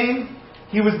evening came,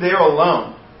 he was there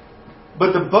alone.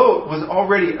 But the boat was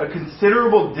already a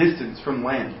considerable distance from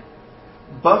land,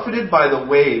 buffeted by the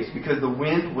waves because the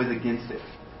wind was against it.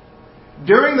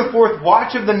 During the fourth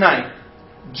watch of the night,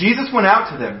 Jesus went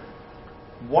out to them,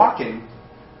 walking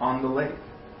on the lake.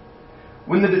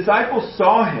 When the disciples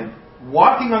saw him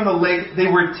walking on the lake, they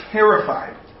were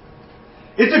terrified.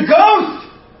 "It's a ghost!"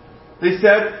 they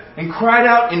said, and cried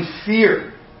out in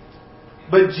fear.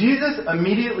 But Jesus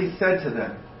immediately said to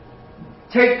them,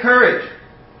 "Take courage.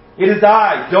 It is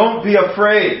I. Don't be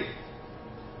afraid."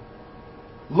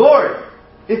 "Lord,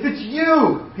 if it's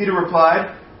you," Peter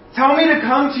replied, "tell me to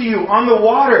come to you on the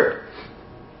water."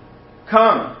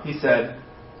 "Come," he said.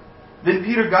 Then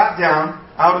Peter got down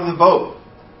out of the boat,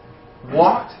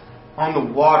 walked on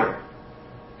the water,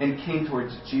 and came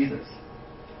towards Jesus.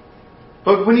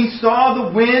 But when he saw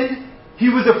the wind, he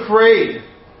was afraid,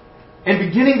 and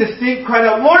beginning to sink, cried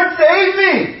out, "Lord, save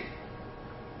me!"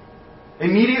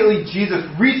 Immediately Jesus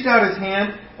reached out his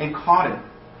hand and caught him.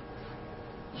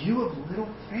 "You of little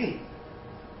faith,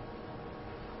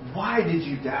 why did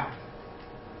you doubt?"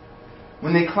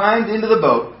 When they climbed into the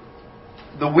boat,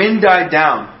 the wind died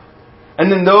down,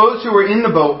 and then those who were in the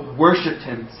boat worshipped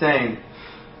him, saying,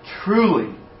 "Truly,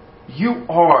 you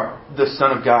are the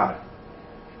Son of God."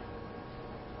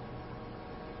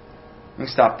 Let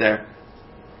me stop there.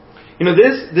 You know,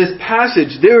 this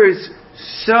passage, there is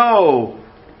so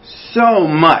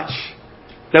much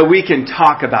that we can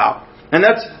talk about. And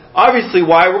that's obviously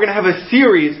why we're going to have a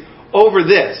series over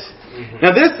this. Mm-hmm.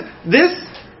 Now this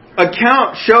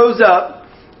account shows up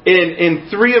in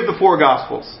 3 of the 4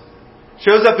 Gospels.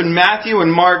 Shows up in Matthew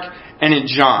and Mark and in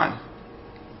John.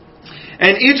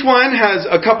 And each one has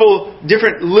a couple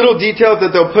different little details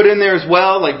that they'll put in there as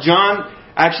well. Like John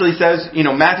actually says,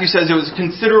 Matthew says it was a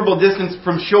considerable distance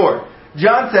from shore.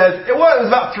 John says it was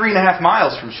about 3.5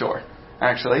 miles from shore,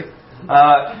 actually.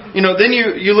 Then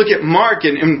you look at Mark,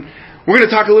 and we're going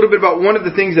to talk a little bit about one of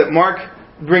the things that Mark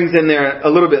brings in there a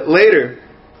little bit later.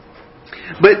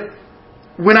 But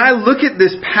when I look at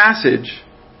this passage,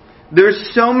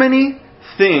 there's so many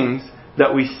things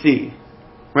that we see,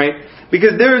 right?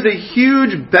 Because there is a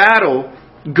huge battle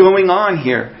going on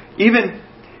here, even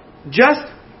just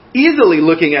easily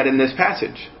looking at in this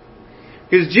passage.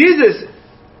 Because Jesus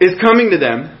is coming to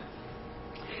them,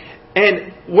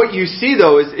 and what you see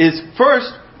though is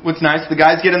first, what's nice, the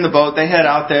guys get in the boat, they head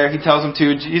out there, he tells them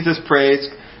to, Jesus prays,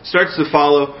 starts to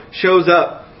follow, shows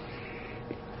up.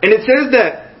 And it says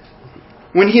that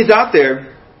when he's out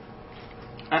there,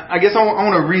 I guess I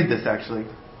want to read this actually.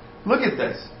 Look at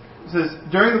this. It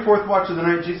says, during the 4th watch of the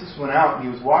night, Jesus went out and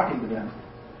he was walking to them.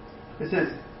 It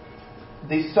says,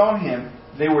 they saw him,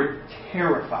 they were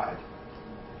terrified.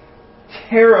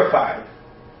 Terrified.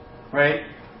 Right?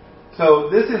 So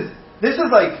this is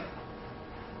like,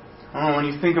 I don't know, when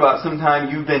you think about sometime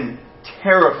you've been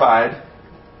terrified,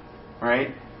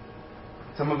 right?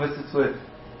 Some of us it's with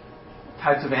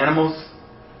types of animals.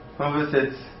 Some of us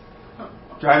it's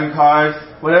driving cars,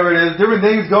 whatever it is, different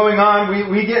things going on.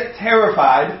 We get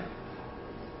terrified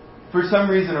for some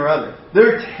reason or other.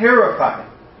 They're terrified,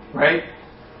 right?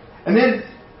 And then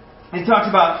he talks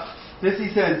about this.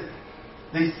 He says,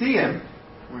 they see him.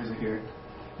 Where is it here?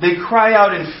 They cry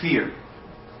out in fear.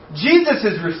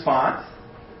 Jesus' response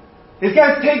is,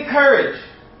 guys, take courage.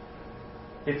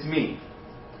 It's me.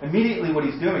 Immediately what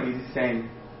he's doing is he's saying,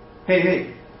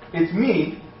 hey, it's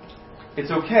me.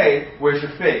 It's okay. Where's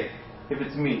your faith? If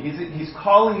it's me. He's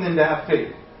calling them to have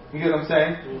faith. You get what I'm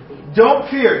saying? Mm-hmm. Don't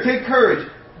fear. Take courage.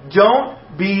 Don't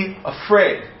be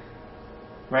afraid.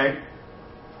 Right?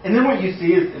 And then what you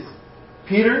see is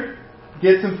Peter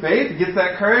gets some faith, gets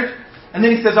that courage, and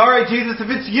then he says, all right, Jesus, if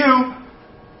it's you,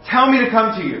 tell me to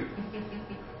come to you.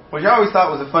 Which I always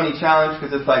thought was a funny challenge,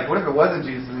 because it's like, what if it wasn't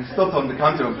Jesus and he still told him to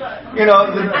come to him?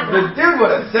 The dude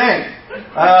would have sank.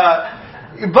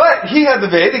 But he had the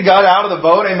faith. He got out of the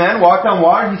boat, amen, walked on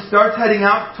water. He starts heading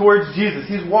out towards Jesus.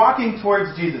 He's walking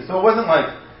towards Jesus. So it wasn't like,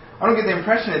 I don't get the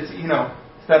impression it's,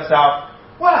 steps out,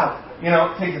 wow,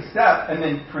 takes a step and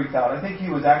then freaks out. I think he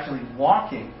was actually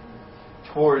walking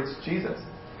towards Jesus.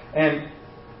 And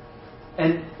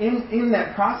in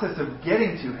that process of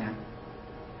getting to him,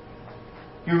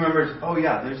 he remembers, oh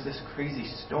yeah, there's this crazy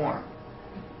storm.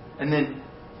 And then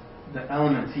the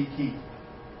elements,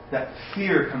 that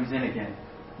fear comes in again.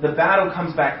 The battle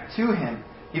comes back to him,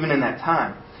 even in that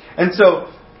time. And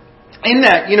so, in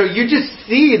that, you just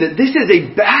see that this is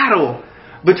a battle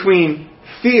between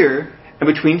fear and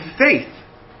between faith.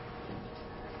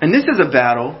 And this is a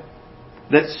battle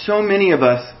that so many of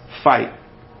us fight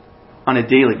on a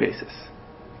daily basis.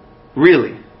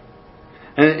 Really.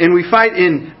 And we fight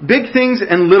in big things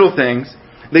and little things.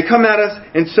 They come at us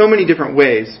in so many different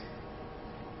ways.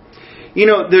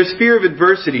 There's fear of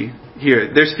adversity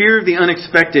here. There's fear of the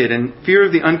unexpected and fear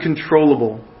of the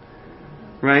uncontrollable.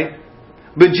 Right?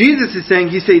 But Jesus is saying,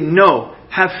 He's saying, no,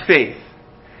 have faith.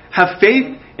 Have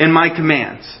faith and my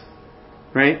commands.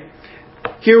 Right?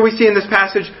 Here we see in this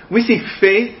passage, we see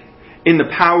faith in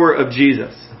the power of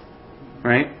Jesus.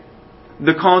 Right?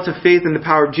 The call to faith in the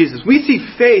power of Jesus. We see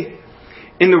faith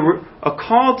in a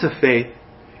call to faith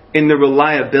in the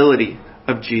reliability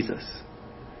of Jesus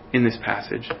in this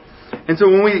passage. And so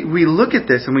when we look at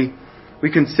this and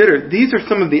we consider, these are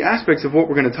some of the aspects of what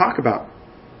we're going to talk about.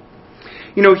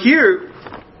 Here,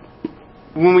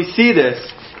 when we see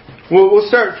this, we'll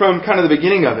start from kind of the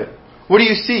beginning of it. What do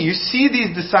you see? You see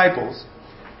these disciples.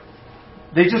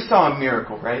 They just saw a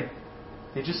miracle, right?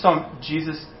 They just saw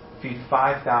Jesus feed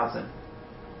 5,000.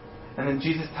 And then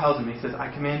Jesus tells them, He says, I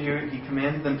command you, He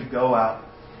commanded them to go out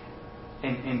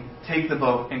and take the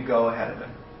boat and go ahead of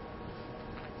Him.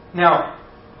 Now,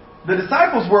 the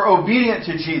disciples were obedient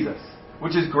to Jesus,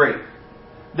 which is great.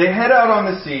 They head out on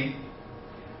the sea,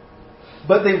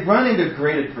 but they run into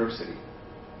great adversity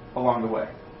along the way.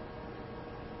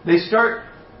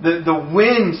 The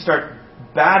wind start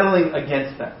battling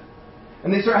against them.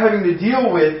 And they start having to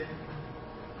deal with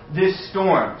this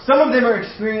storm. Some of them are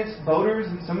experienced boaters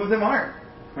and some of them aren't.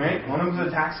 Right? One of them is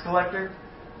a tax collector.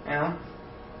 A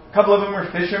couple of them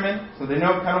are fishermen, so they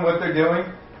know kind of what they're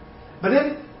doing. But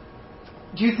then,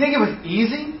 do you think it was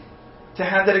easy to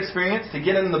have that experience, to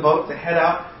get in the boat, to head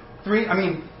out?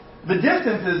 The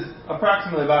distance is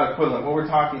approximately about equivalent. What we're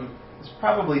talking is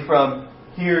probably from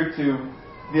here to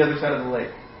the other side of the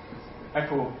lake.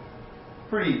 It's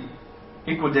pretty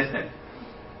equidistant.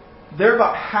 They're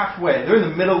about halfway. They're in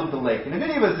the middle of the lake. And if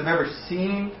any of us have ever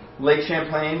seen Lake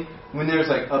Champlain when there's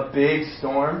like a big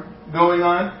storm going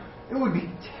on, it would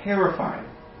be terrifying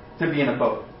to be in a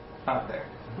boat out there.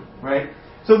 Right?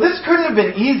 So this couldn't have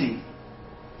been easy.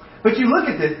 But you look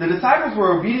at this, the disciples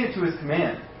were obedient to His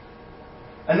command.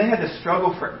 And they had to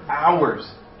struggle for hours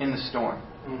in the storm.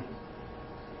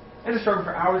 They had to struggle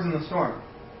for hours in the storm.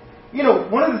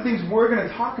 One of the things we're going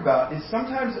to talk about is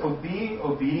sometimes being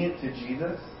obedient to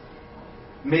Jesus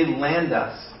may land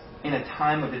us in a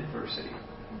time of adversity.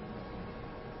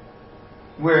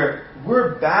 Where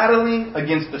we're battling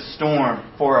against the storm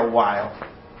for a while.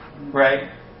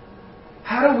 Right?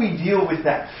 How do we deal with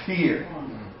that fear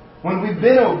when we've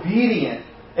been obedient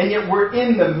and yet we're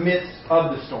in the midst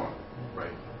of the storm?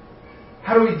 Right.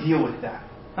 How do we deal with that?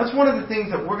 That's one of the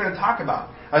things that we're going to talk about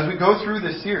as we go through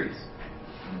this series.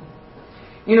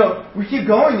 We keep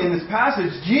going in this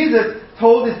passage. Jesus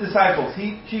told His disciples,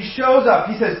 He shows up.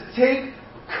 He says, take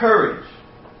courage.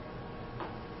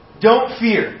 Don't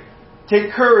fear.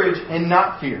 Take courage and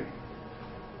not fear.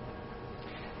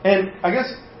 And I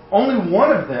guess only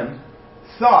one of them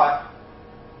thought,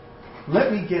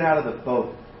 let me get out of the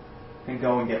boat and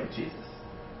go and get with Jesus.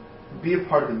 Be a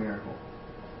part of the miracle.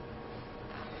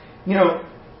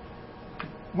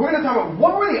 We're going to talk about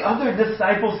what were the other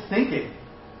disciples thinking?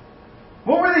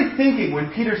 What were they thinking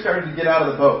when Peter started to get out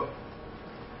of the boat?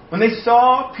 When they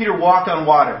saw Peter walk on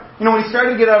water. When he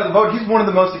started to get out of the boat, he's one of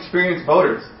the most experienced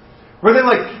boaters. Were they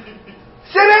like,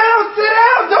 sit down,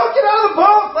 don't get out of the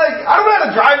boat. I don't know how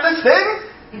to drive this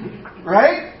thing.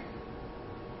 Right?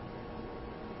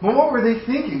 But what were they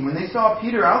thinking when they saw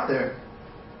Peter out there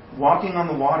walking on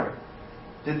the water?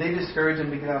 Did they discourage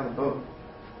him to get out of the boat?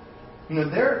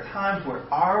 There are times where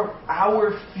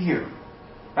our fear,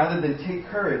 rather than take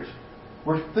courage,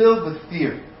 we're filled with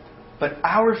fear. But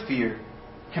our fear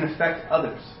can affect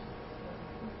others.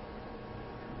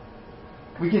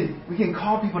 We can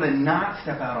call people to not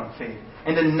step out on faith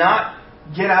and to not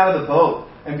get out of the boat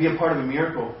and be a part of a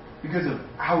miracle because of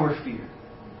our fear.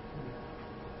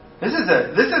 This is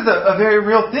a very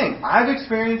real thing. I've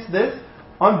experienced this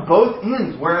on both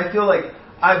ends where I feel like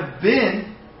I've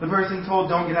been the person told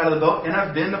don't get out of the boat and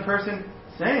I've been the person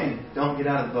saying don't get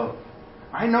out of the boat.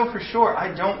 I know for sure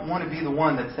I don't want to be the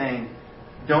one that's saying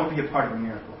don't be a part of a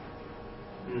miracle.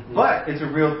 Mm-hmm. But it's a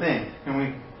real thing.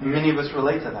 And many of us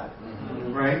relate to that.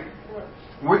 Mm-hmm. Right?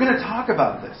 We're going to talk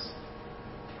about this.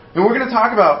 And we're going to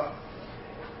talk about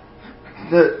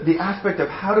the aspect of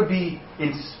how to be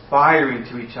inspiring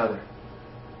to each other.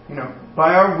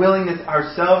 By our willingness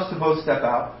ourselves to both step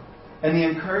out and the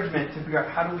encouragement to figure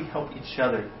out how do we help each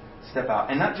other step out.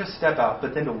 And not just step out,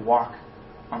 but then to walk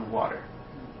on water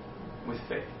with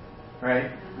faith.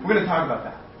 Right? We're going to talk about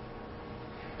that.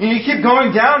 And you keep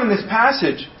going down in this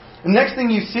passage. The next thing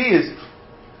you see is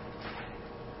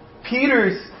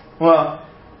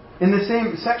in the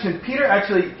same section, Peter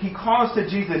actually, he calls to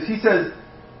Jesus. He says,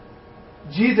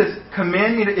 Jesus,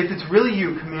 command me if it's really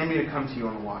you, command me to come to you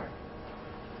on the water.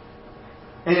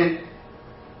 And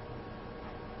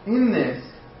in this,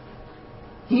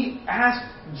 he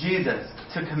asked Jesus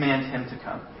to command him to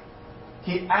come.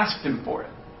 He asked him for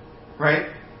it.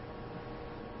 Right?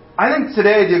 I think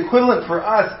today the equivalent for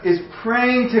us is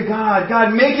praying to God.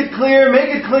 God, make it clear, make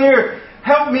it clear.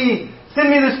 Help me. Send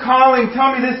me this calling.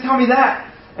 Tell me this, tell me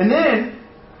that. And then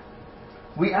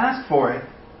we ask for it.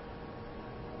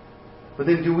 But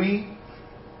then do we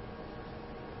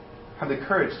have the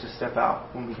courage to step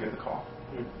out when we hear the call?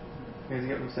 You guys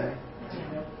get what I'm saying?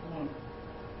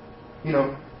 You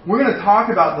know, we're going to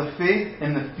talk about the faith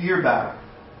and the fear battle.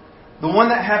 The one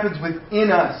that happens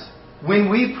within us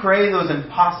when we pray those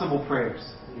impossible prayers.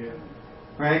 Yeah.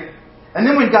 Right? And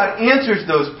then when God answers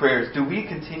those prayers, do we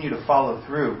continue to follow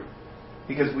through?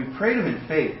 Because we prayed them in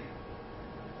faith.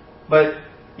 But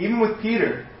even with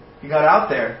Peter, he got out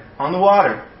there on the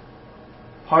water.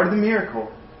 Part of the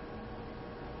miracle.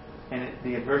 And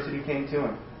the adversity came to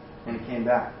him. And he came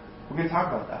back. We're going to talk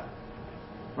about that.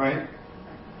 Right?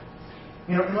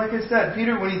 You know, and like I said,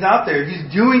 Peter, when he's out there, he's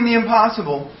doing the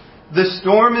impossible. The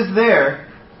storm is there.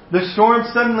 The storm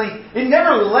suddenly, it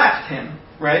never left him,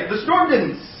 right? The storm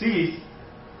didn't cease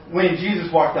when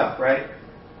Jesus walked up, right?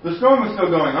 The storm was still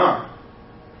going on.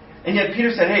 And yet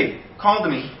Peter said, hey, call to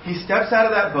me. He steps out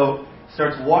of that boat,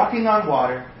 starts walking on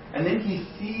water, and then he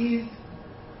sees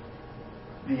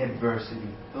the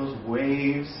adversity, those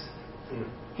waves.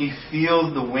 He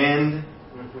feels the wind,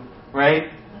 right?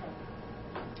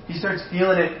 He starts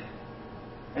feeling it,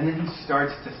 and then he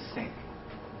starts to sink.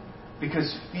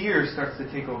 Because fear starts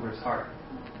to take over his heart.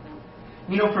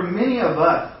 You know, for many of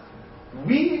us,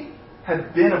 we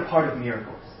have been a part of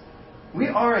miracles. We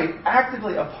are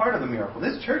actively a part of a miracle.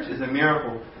 This church is a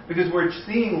miracle because we're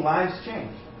seeing lives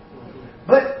change.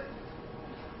 But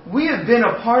we have been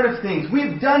a part of things.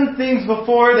 We've done things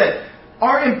before that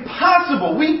are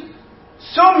impossible.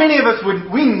 So many of us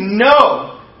we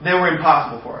know they were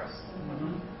impossible for us.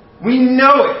 We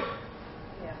know it.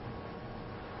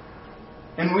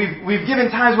 And we've given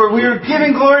times where we were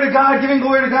giving glory to God,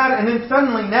 and then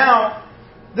suddenly now,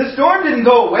 the storm didn't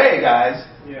go away, guys.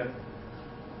 Yeah.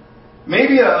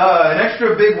 Maybe an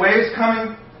extra big wave's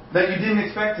coming that you didn't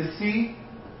expect to see.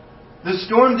 The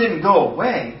storm didn't go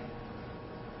away,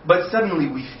 but suddenly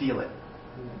we feel it,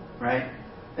 right?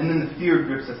 And then the fear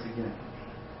grips us again,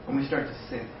 and we start to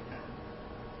sink,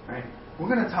 right?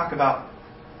 We're going to talk about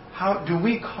how do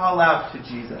we call out to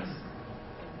Jesus.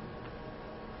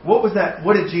 What was that?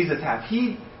 What did Jesus have?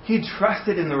 He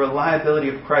trusted in the reliability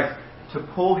of Christ to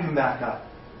pull him back up.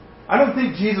 I don't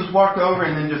think Jesus walked over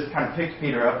and then just kind of picked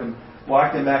Peter up and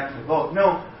walked him back to the boat.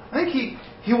 No, I think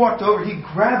he walked over, he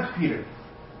grabbed Peter.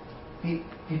 He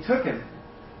took him.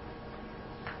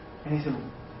 And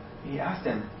he asked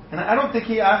him. And I don't think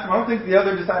he asked him, I don't think the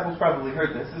other disciples probably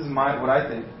heard this. This is what I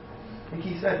think. I think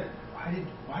he said,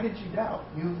 why did you doubt?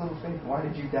 You have little faith, why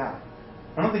did you doubt?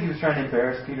 I don't think he was trying to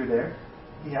embarrass Peter there.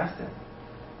 He asked him.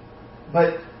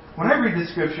 But when I read this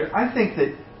scripture, I think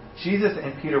that Jesus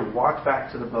and Peter walked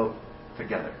back to the boat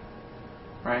together.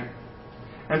 Right?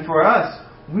 And for us,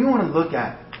 we want to look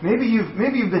at, maybe you've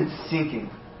been sinking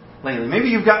lately. Maybe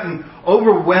you've gotten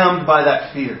overwhelmed by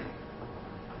that fear.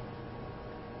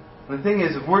 The thing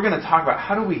is, if we're going to talk about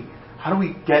how do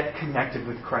we get connected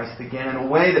with Christ again in a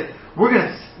way that we're going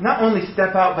to not only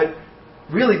step out, but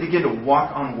really begin to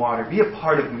walk on water, be a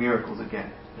part of miracles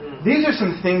again. These are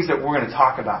some things that we're going to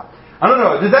talk about. I don't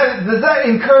know. Does that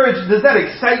encourage? Does that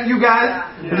excite you guys?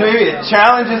 Yeah. Maybe it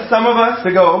challenges some of us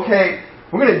to go, okay,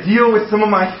 we're going to deal with some of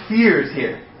my fears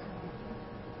here.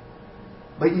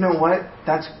 But you know what?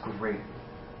 That's great.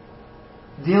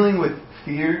 Dealing with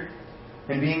fear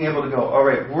and being able to go, all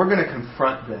right, we're going to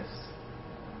confront this.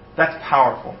 That's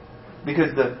powerful.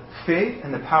 Because the faith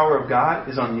and the power of God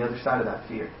is on the other side of that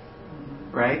fear.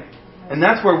 Right? And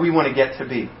that's where we want to get to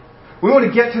be. We want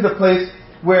to get to the place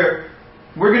where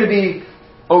we're going to be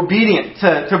obedient,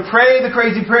 to pray the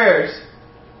crazy prayers,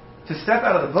 to step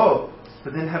out of the boat,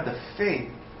 but then have the faith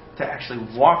to actually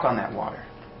walk on that water.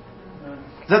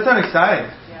 Does that sound exciting?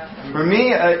 Yeah. For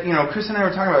me, Chris and I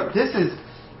were talking about this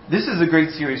is a great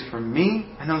series for me.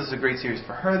 I know this is a great series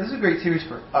for her. This is a great series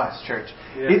for us, church.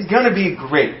 Yeah. It's going to be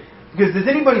great. Because does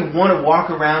anybody want to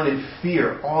walk around in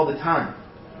fear all the time?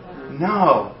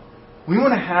 No. We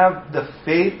want to have the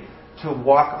faith to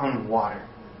walk on water.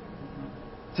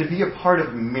 To be a part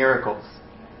of miracles.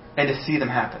 And to see them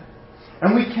happen.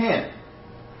 And we can.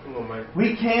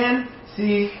 We can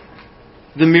see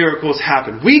the miracles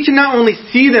happen. We can not only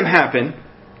see them happen,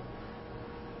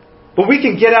 but we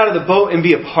can get out of the boat and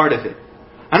be a part of it.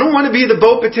 I don't want to be the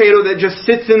boat potato that just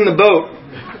sits in the boat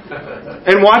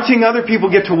and watching other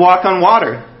people get to walk on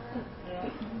water.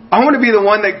 I want to be the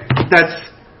one that's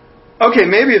okay,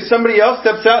 maybe if somebody else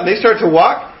steps out and they start to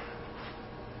walk,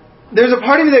 there's a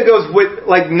part of me that goes,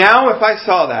 now if I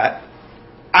saw that,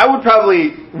 I would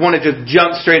probably want to just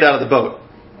jump straight out of the boat.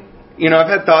 I've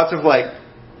had thoughts of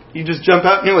you just jump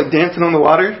out, like dancing on the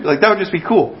water. That would just be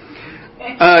cool.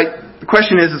 The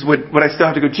question is would I still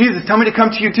have to go, Jesus, tell me to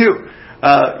come to you too?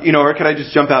 Or could I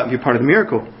just jump out and be part of the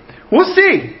miracle? We'll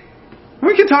see.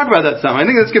 We can talk about that some. I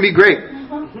think that's going to be great.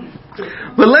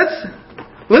 But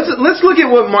let's look at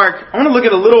what Mark, I want to look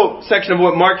at a little section of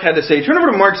what Mark had to say. Turn over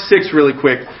to Mark 6 really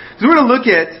quick. Because we're going to look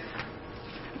at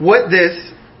what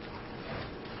this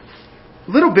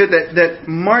little bit that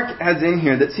Mark has in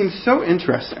here that seems so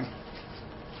interesting.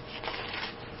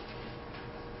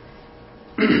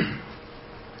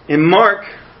 In Mark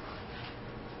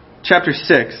chapter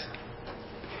 6,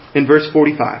 in verse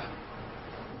 45.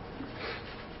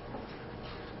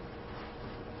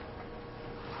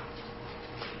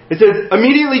 It says,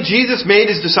 immediately Jesus made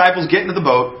his disciples get into the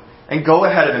boat and go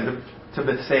ahead of him to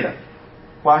Bethsaida,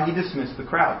 while he dismissed the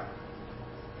crowd.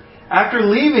 After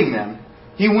leaving them,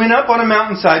 he went up on a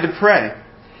mountainside to pray.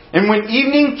 And when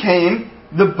evening came,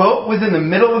 the boat was in the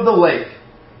middle of the lake,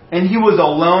 and he was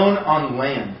alone on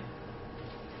land.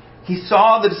 He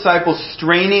saw the disciples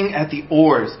straining at the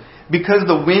oars, because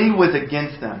the wind was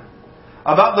against them.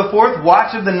 About the fourth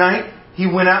watch of the night, he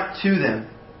went out to them,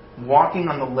 walking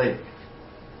on the lake.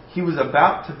 He was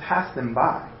about to pass them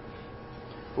by.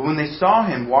 But when they saw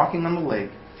him walking on the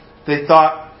lake, they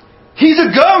thought, "He's a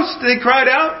ghost!" they cried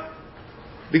out,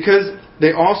 because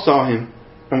they all saw him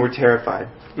and were terrified.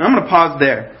 Now I'm going to pause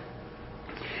there.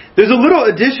 There's a little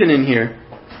addition in here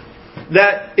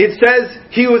that it says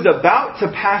he was about to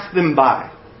pass them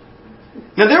by.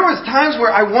 Now there was times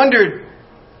where I wondered,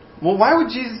 well, why would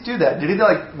Jesus do that? Did he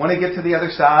want to get to the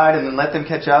other side and then let them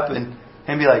catch up and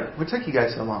be like, what took you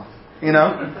guys so long?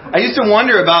 I used to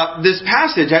wonder about this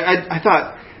passage. I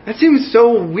thought, that seems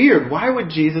so weird. Why would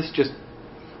Jesus just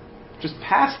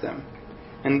pass them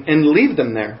and leave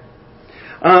them there?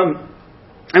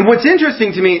 And what's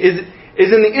interesting to me is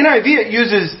in the NIV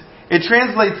it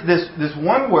translates this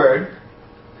one word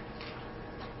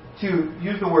to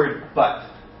use the word but.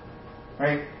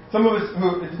 Right? Some of us,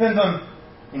 it depends on,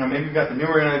 maybe you've got the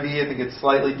newer NIV, I think it's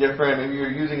slightly different, maybe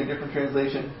you're using a different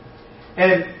translation.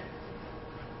 And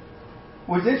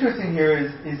what's interesting here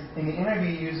is in the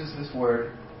NIV it uses this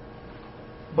word,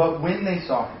 but when they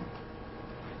saw him.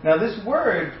 Now this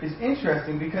word is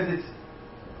interesting because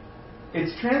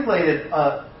it's translated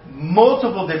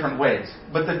multiple different ways.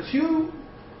 But the two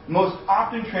most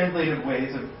often translated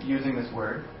ways of using this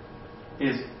word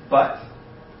is but,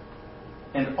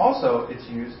 and also it's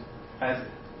used as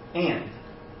and.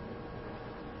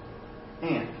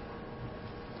 And.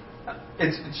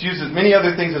 It's used as many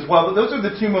other things as well, but those are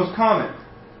the two most common.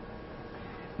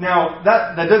 Now,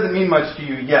 that doesn't mean much to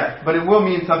you yet, but it will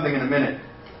mean something in a minute.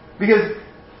 Because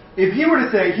if he were to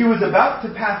say he was about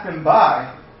to pass them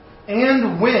by,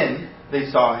 and when they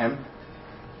saw him,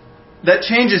 that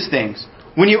changes things.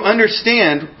 When you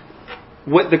understand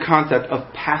what the concept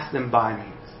of pass them by means.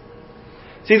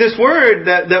 See, this word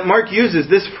that Mark uses,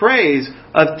 this phrase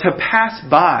of to pass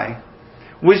by,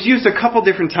 was used a couple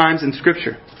different times in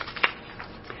Scripture.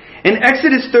 In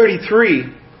Exodus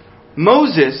 33,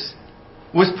 Moses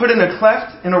was put in a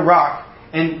cleft in a rock,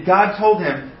 and God told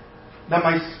him that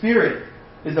my Spirit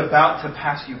is about to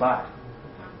pass you by.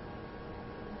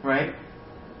 Right?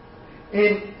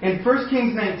 In 1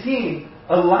 Kings 19,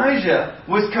 Elijah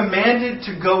was commanded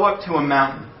to go up to a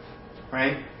mountain.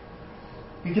 Right?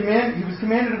 He was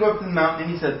commanded to go up to the mountain,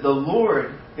 and he said, the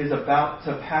Lord is about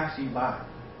to pass you by.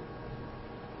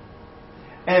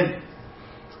 And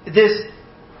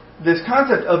this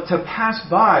concept of to pass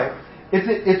by,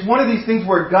 it's one of these things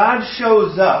where God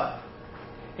shows up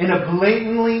in a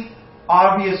blatantly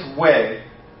obvious way,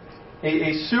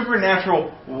 a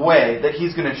supernatural way that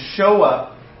He's going to show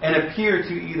up and appear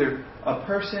to either a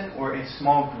person or a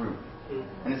small group.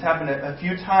 And it's happened a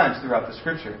few times throughout the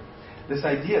Scripture. This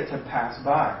idea to pass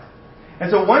by.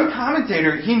 And so one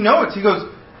commentator, he notes, he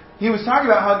was talking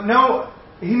about how, no,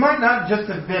 he might not just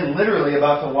have been literally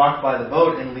about to walk by the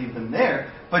boat and leave them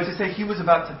there, but to say he was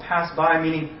about to pass by,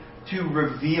 meaning to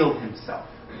reveal himself.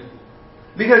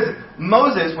 Because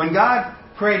Moses, when God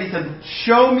prayed, he said,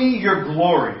 show me your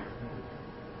glory.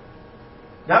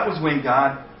 That was when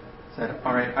God said,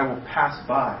 all right, I will pass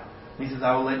by. And he says,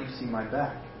 I will let you see my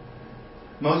back.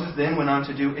 Moses then went on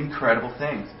to do incredible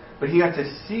things. But he got to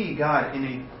see God in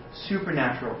a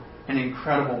supernatural and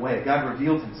incredible way. God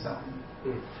revealed himself.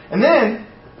 And then,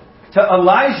 to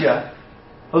Elijah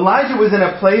was in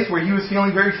a place where he was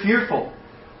feeling very fearful.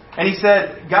 And he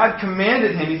said, God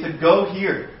commanded him, he said, go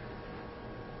here.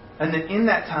 And then in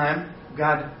that time,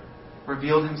 God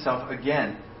revealed himself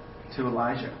again to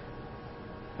Elijah.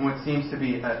 And what seems to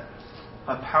be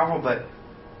a powerful but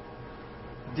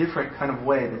different kind of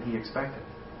way than he expected.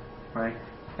 Right?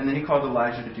 And then he called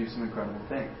Elijah to do some incredible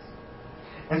things.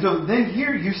 And so then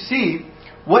here you see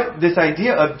what this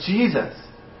idea of Jesus.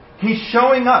 He's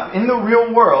showing up in the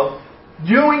real world,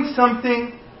 doing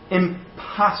something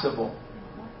impossible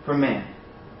for man.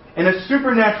 In a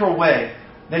supernatural way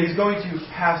that he's going to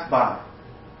pass by.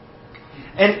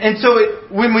 And so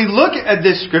when we look at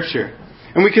this scripture,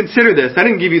 and we consider this, I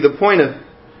didn't give you the point of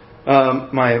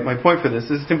my point for this.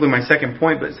 This is simply my second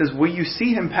point, but it says, will you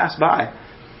see him pass by?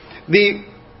 The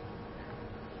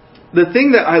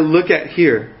thing that I look at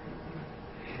here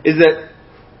is that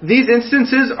these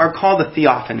instances are called a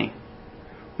theophany,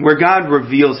 where God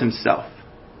reveals himself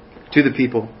to the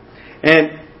people.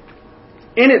 And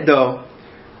in it, though,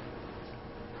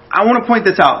 I want to point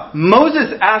this out.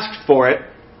 Moses asked for it.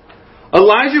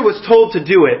 Elijah was told to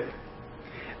do it.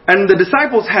 And the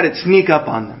disciples had it sneak up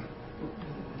on them.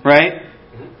 Right?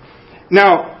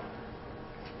 Now,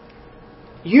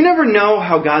 you never know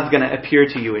how God's going to appear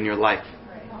to you in your life.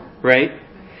 Right?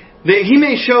 He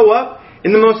may show up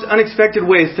in the most unexpected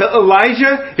ways. To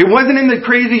Elijah, it wasn't in the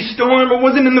crazy storm. It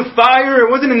wasn't in the fire.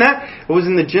 It wasn't in that. It was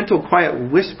in the gentle,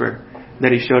 quiet whisper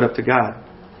that he showed up to God.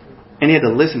 And he had to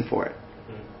listen for it.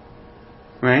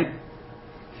 Right?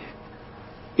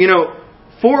 You know,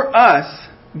 for us,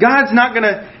 God's not going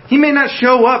to... He may not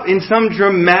show up in some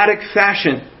dramatic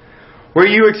fashion where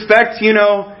you expect, you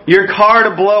know, your car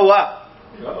to blow up.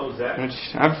 Uh-oh, Zach. Which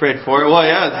I'm afraid for it. Well,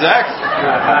 yeah, Zach's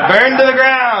burned to the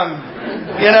ground.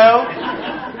 You know?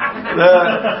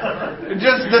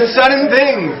 Just the sudden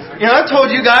things. You know, I've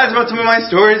told you guys about some of my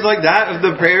stories like that of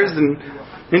the prayers and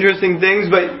interesting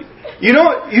things, but you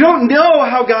don't know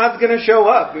how God's going to show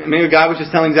up. Maybe God was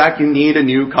just telling Zach, you need a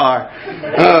new car.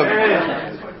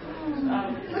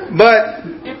 But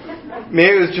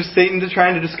maybe it was just Satan just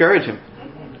trying to discourage him.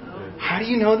 How do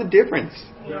you know the difference?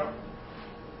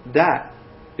 That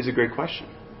is a great question.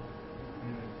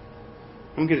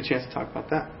 I'm going to get a chance to talk about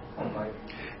that.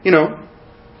 You know,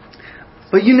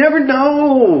 but you never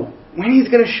know when he's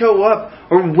going to show up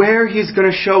or where he's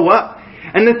going to show up.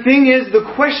 And the thing is,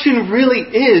 the question really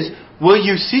is, will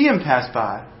you see him pass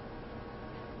by?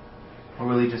 Or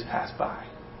will he just pass by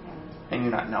and you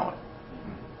not know it?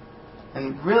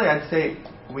 And really, I'd say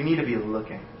we need to be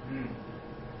looking.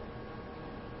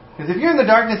 Because if you're in the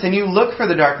darkness and you look for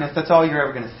the darkness, that's all you're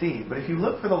ever going to see. But if you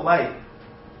look for the light,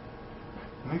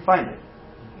 you may find it.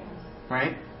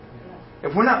 Right?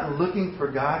 If we're not looking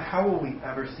for God, how will we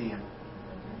ever see him?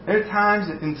 There are times,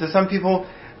 and to some people,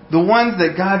 the ones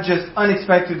that God just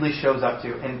unexpectedly shows up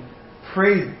to. And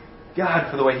praise God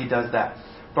for the way he does that.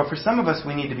 But for some of us,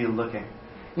 we need to be looking.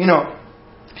 You know,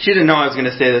 she didn't know I was going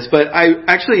to say this, but I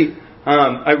actually,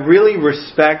 I really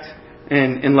respect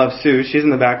and love Sue. She's in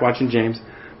the back watching James.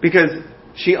 Because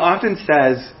she often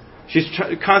says, she's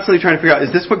constantly trying to figure out,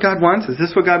 is this what God wants? Is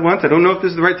this what God wants? I don't know if this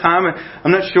is the right time.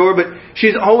 I'm not sure. But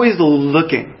she's always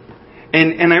looking.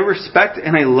 And I respect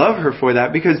and I love her for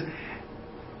that. Because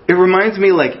it reminds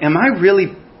me, like, am I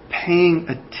really paying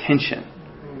attention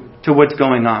to what's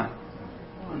going on?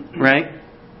 Right?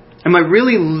 Am I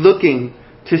really looking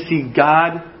to see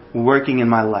God working in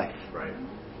my life? Right.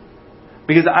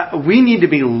 Because we need to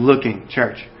be looking,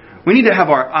 church. We need to have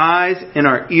our eyes and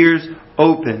our ears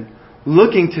open,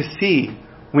 looking to see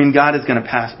when God is going to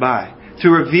pass by, to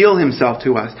reveal himself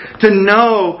to us, to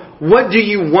know, what do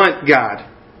you want, God?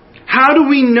 How do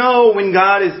we know when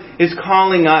God is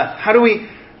calling us? How do we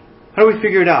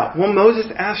figure it out? Well,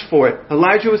 Moses asked for it.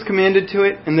 Elijah was commanded to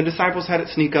it, and the disciples had it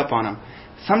sneak up on him.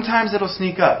 Sometimes it'll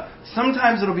sneak up.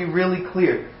 Sometimes it'll be really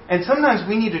clear. And sometimes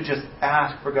we need to just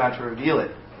ask for God to reveal it.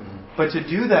 But to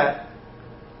do that,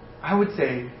 I would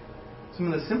say,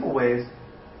 some of the simple ways,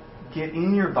 get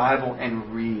in your Bible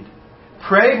and read.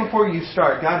 Pray before you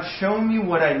start. God, show me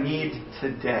what I need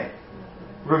today.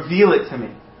 Reveal it to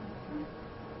me.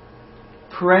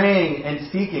 Praying and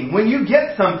seeking. When you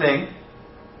get something,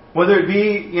 whether it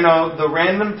be, the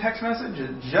random text message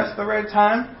at just the right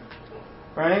time,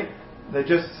 right? That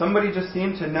somebody just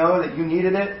seemed to know that you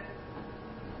needed it.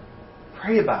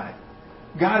 Pray about it.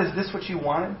 God, is this what you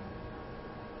wanted?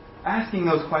 Asking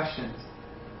those questions.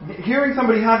 Hearing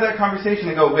somebody have that conversation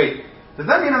and go, wait, does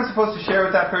that mean I'm supposed to share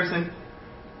with that person?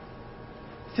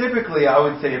 Typically, I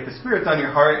would say if the Spirit's on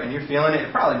your heart and you're feeling it,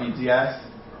 it probably means yes.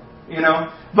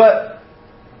 But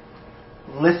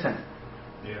listen.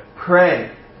 Yeah.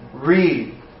 Pray.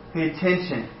 Read. Pay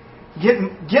attention.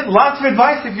 Get lots of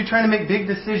advice if you're trying to make big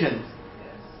decisions.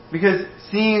 Because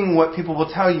seeing what people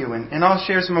will tell you, and I'll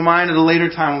share some of mine at a later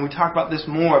time when we talk about this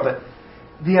more, but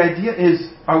the idea is,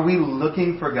 are we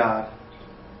looking for God?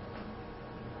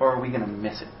 Or are we going to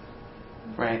miss it?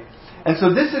 Right? And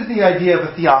so this is the idea of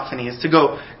a theophany, is to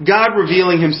go, God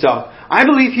revealing Himself. I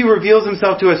believe He reveals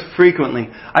Himself to us frequently.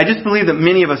 I just believe that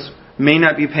many of us may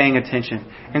not be paying attention,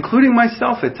 including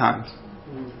myself at times.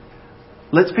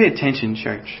 Let's pay attention,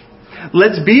 church.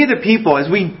 Let's be the people, as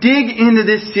we dig into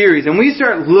this series and we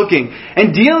start looking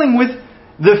and dealing with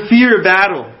the fear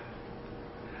battle,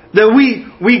 that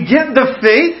we get the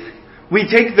faith, we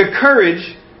take the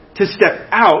courage to step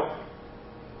out,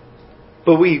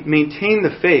 but we maintain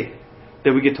the faith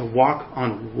that we get to walk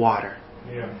on water.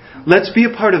 Yeah. Let's be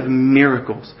a part of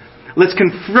miracles. Let's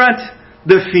confront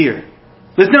the fear.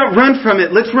 Let's not run from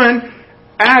it. Let's run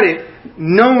at it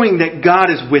knowing that God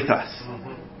is with us.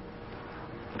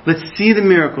 Let's see the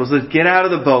miracles. Let's get out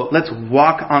of the boat. Let's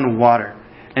walk on water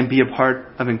and be a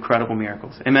part of incredible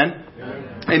miracles. Amen?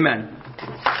 Amen. Amen.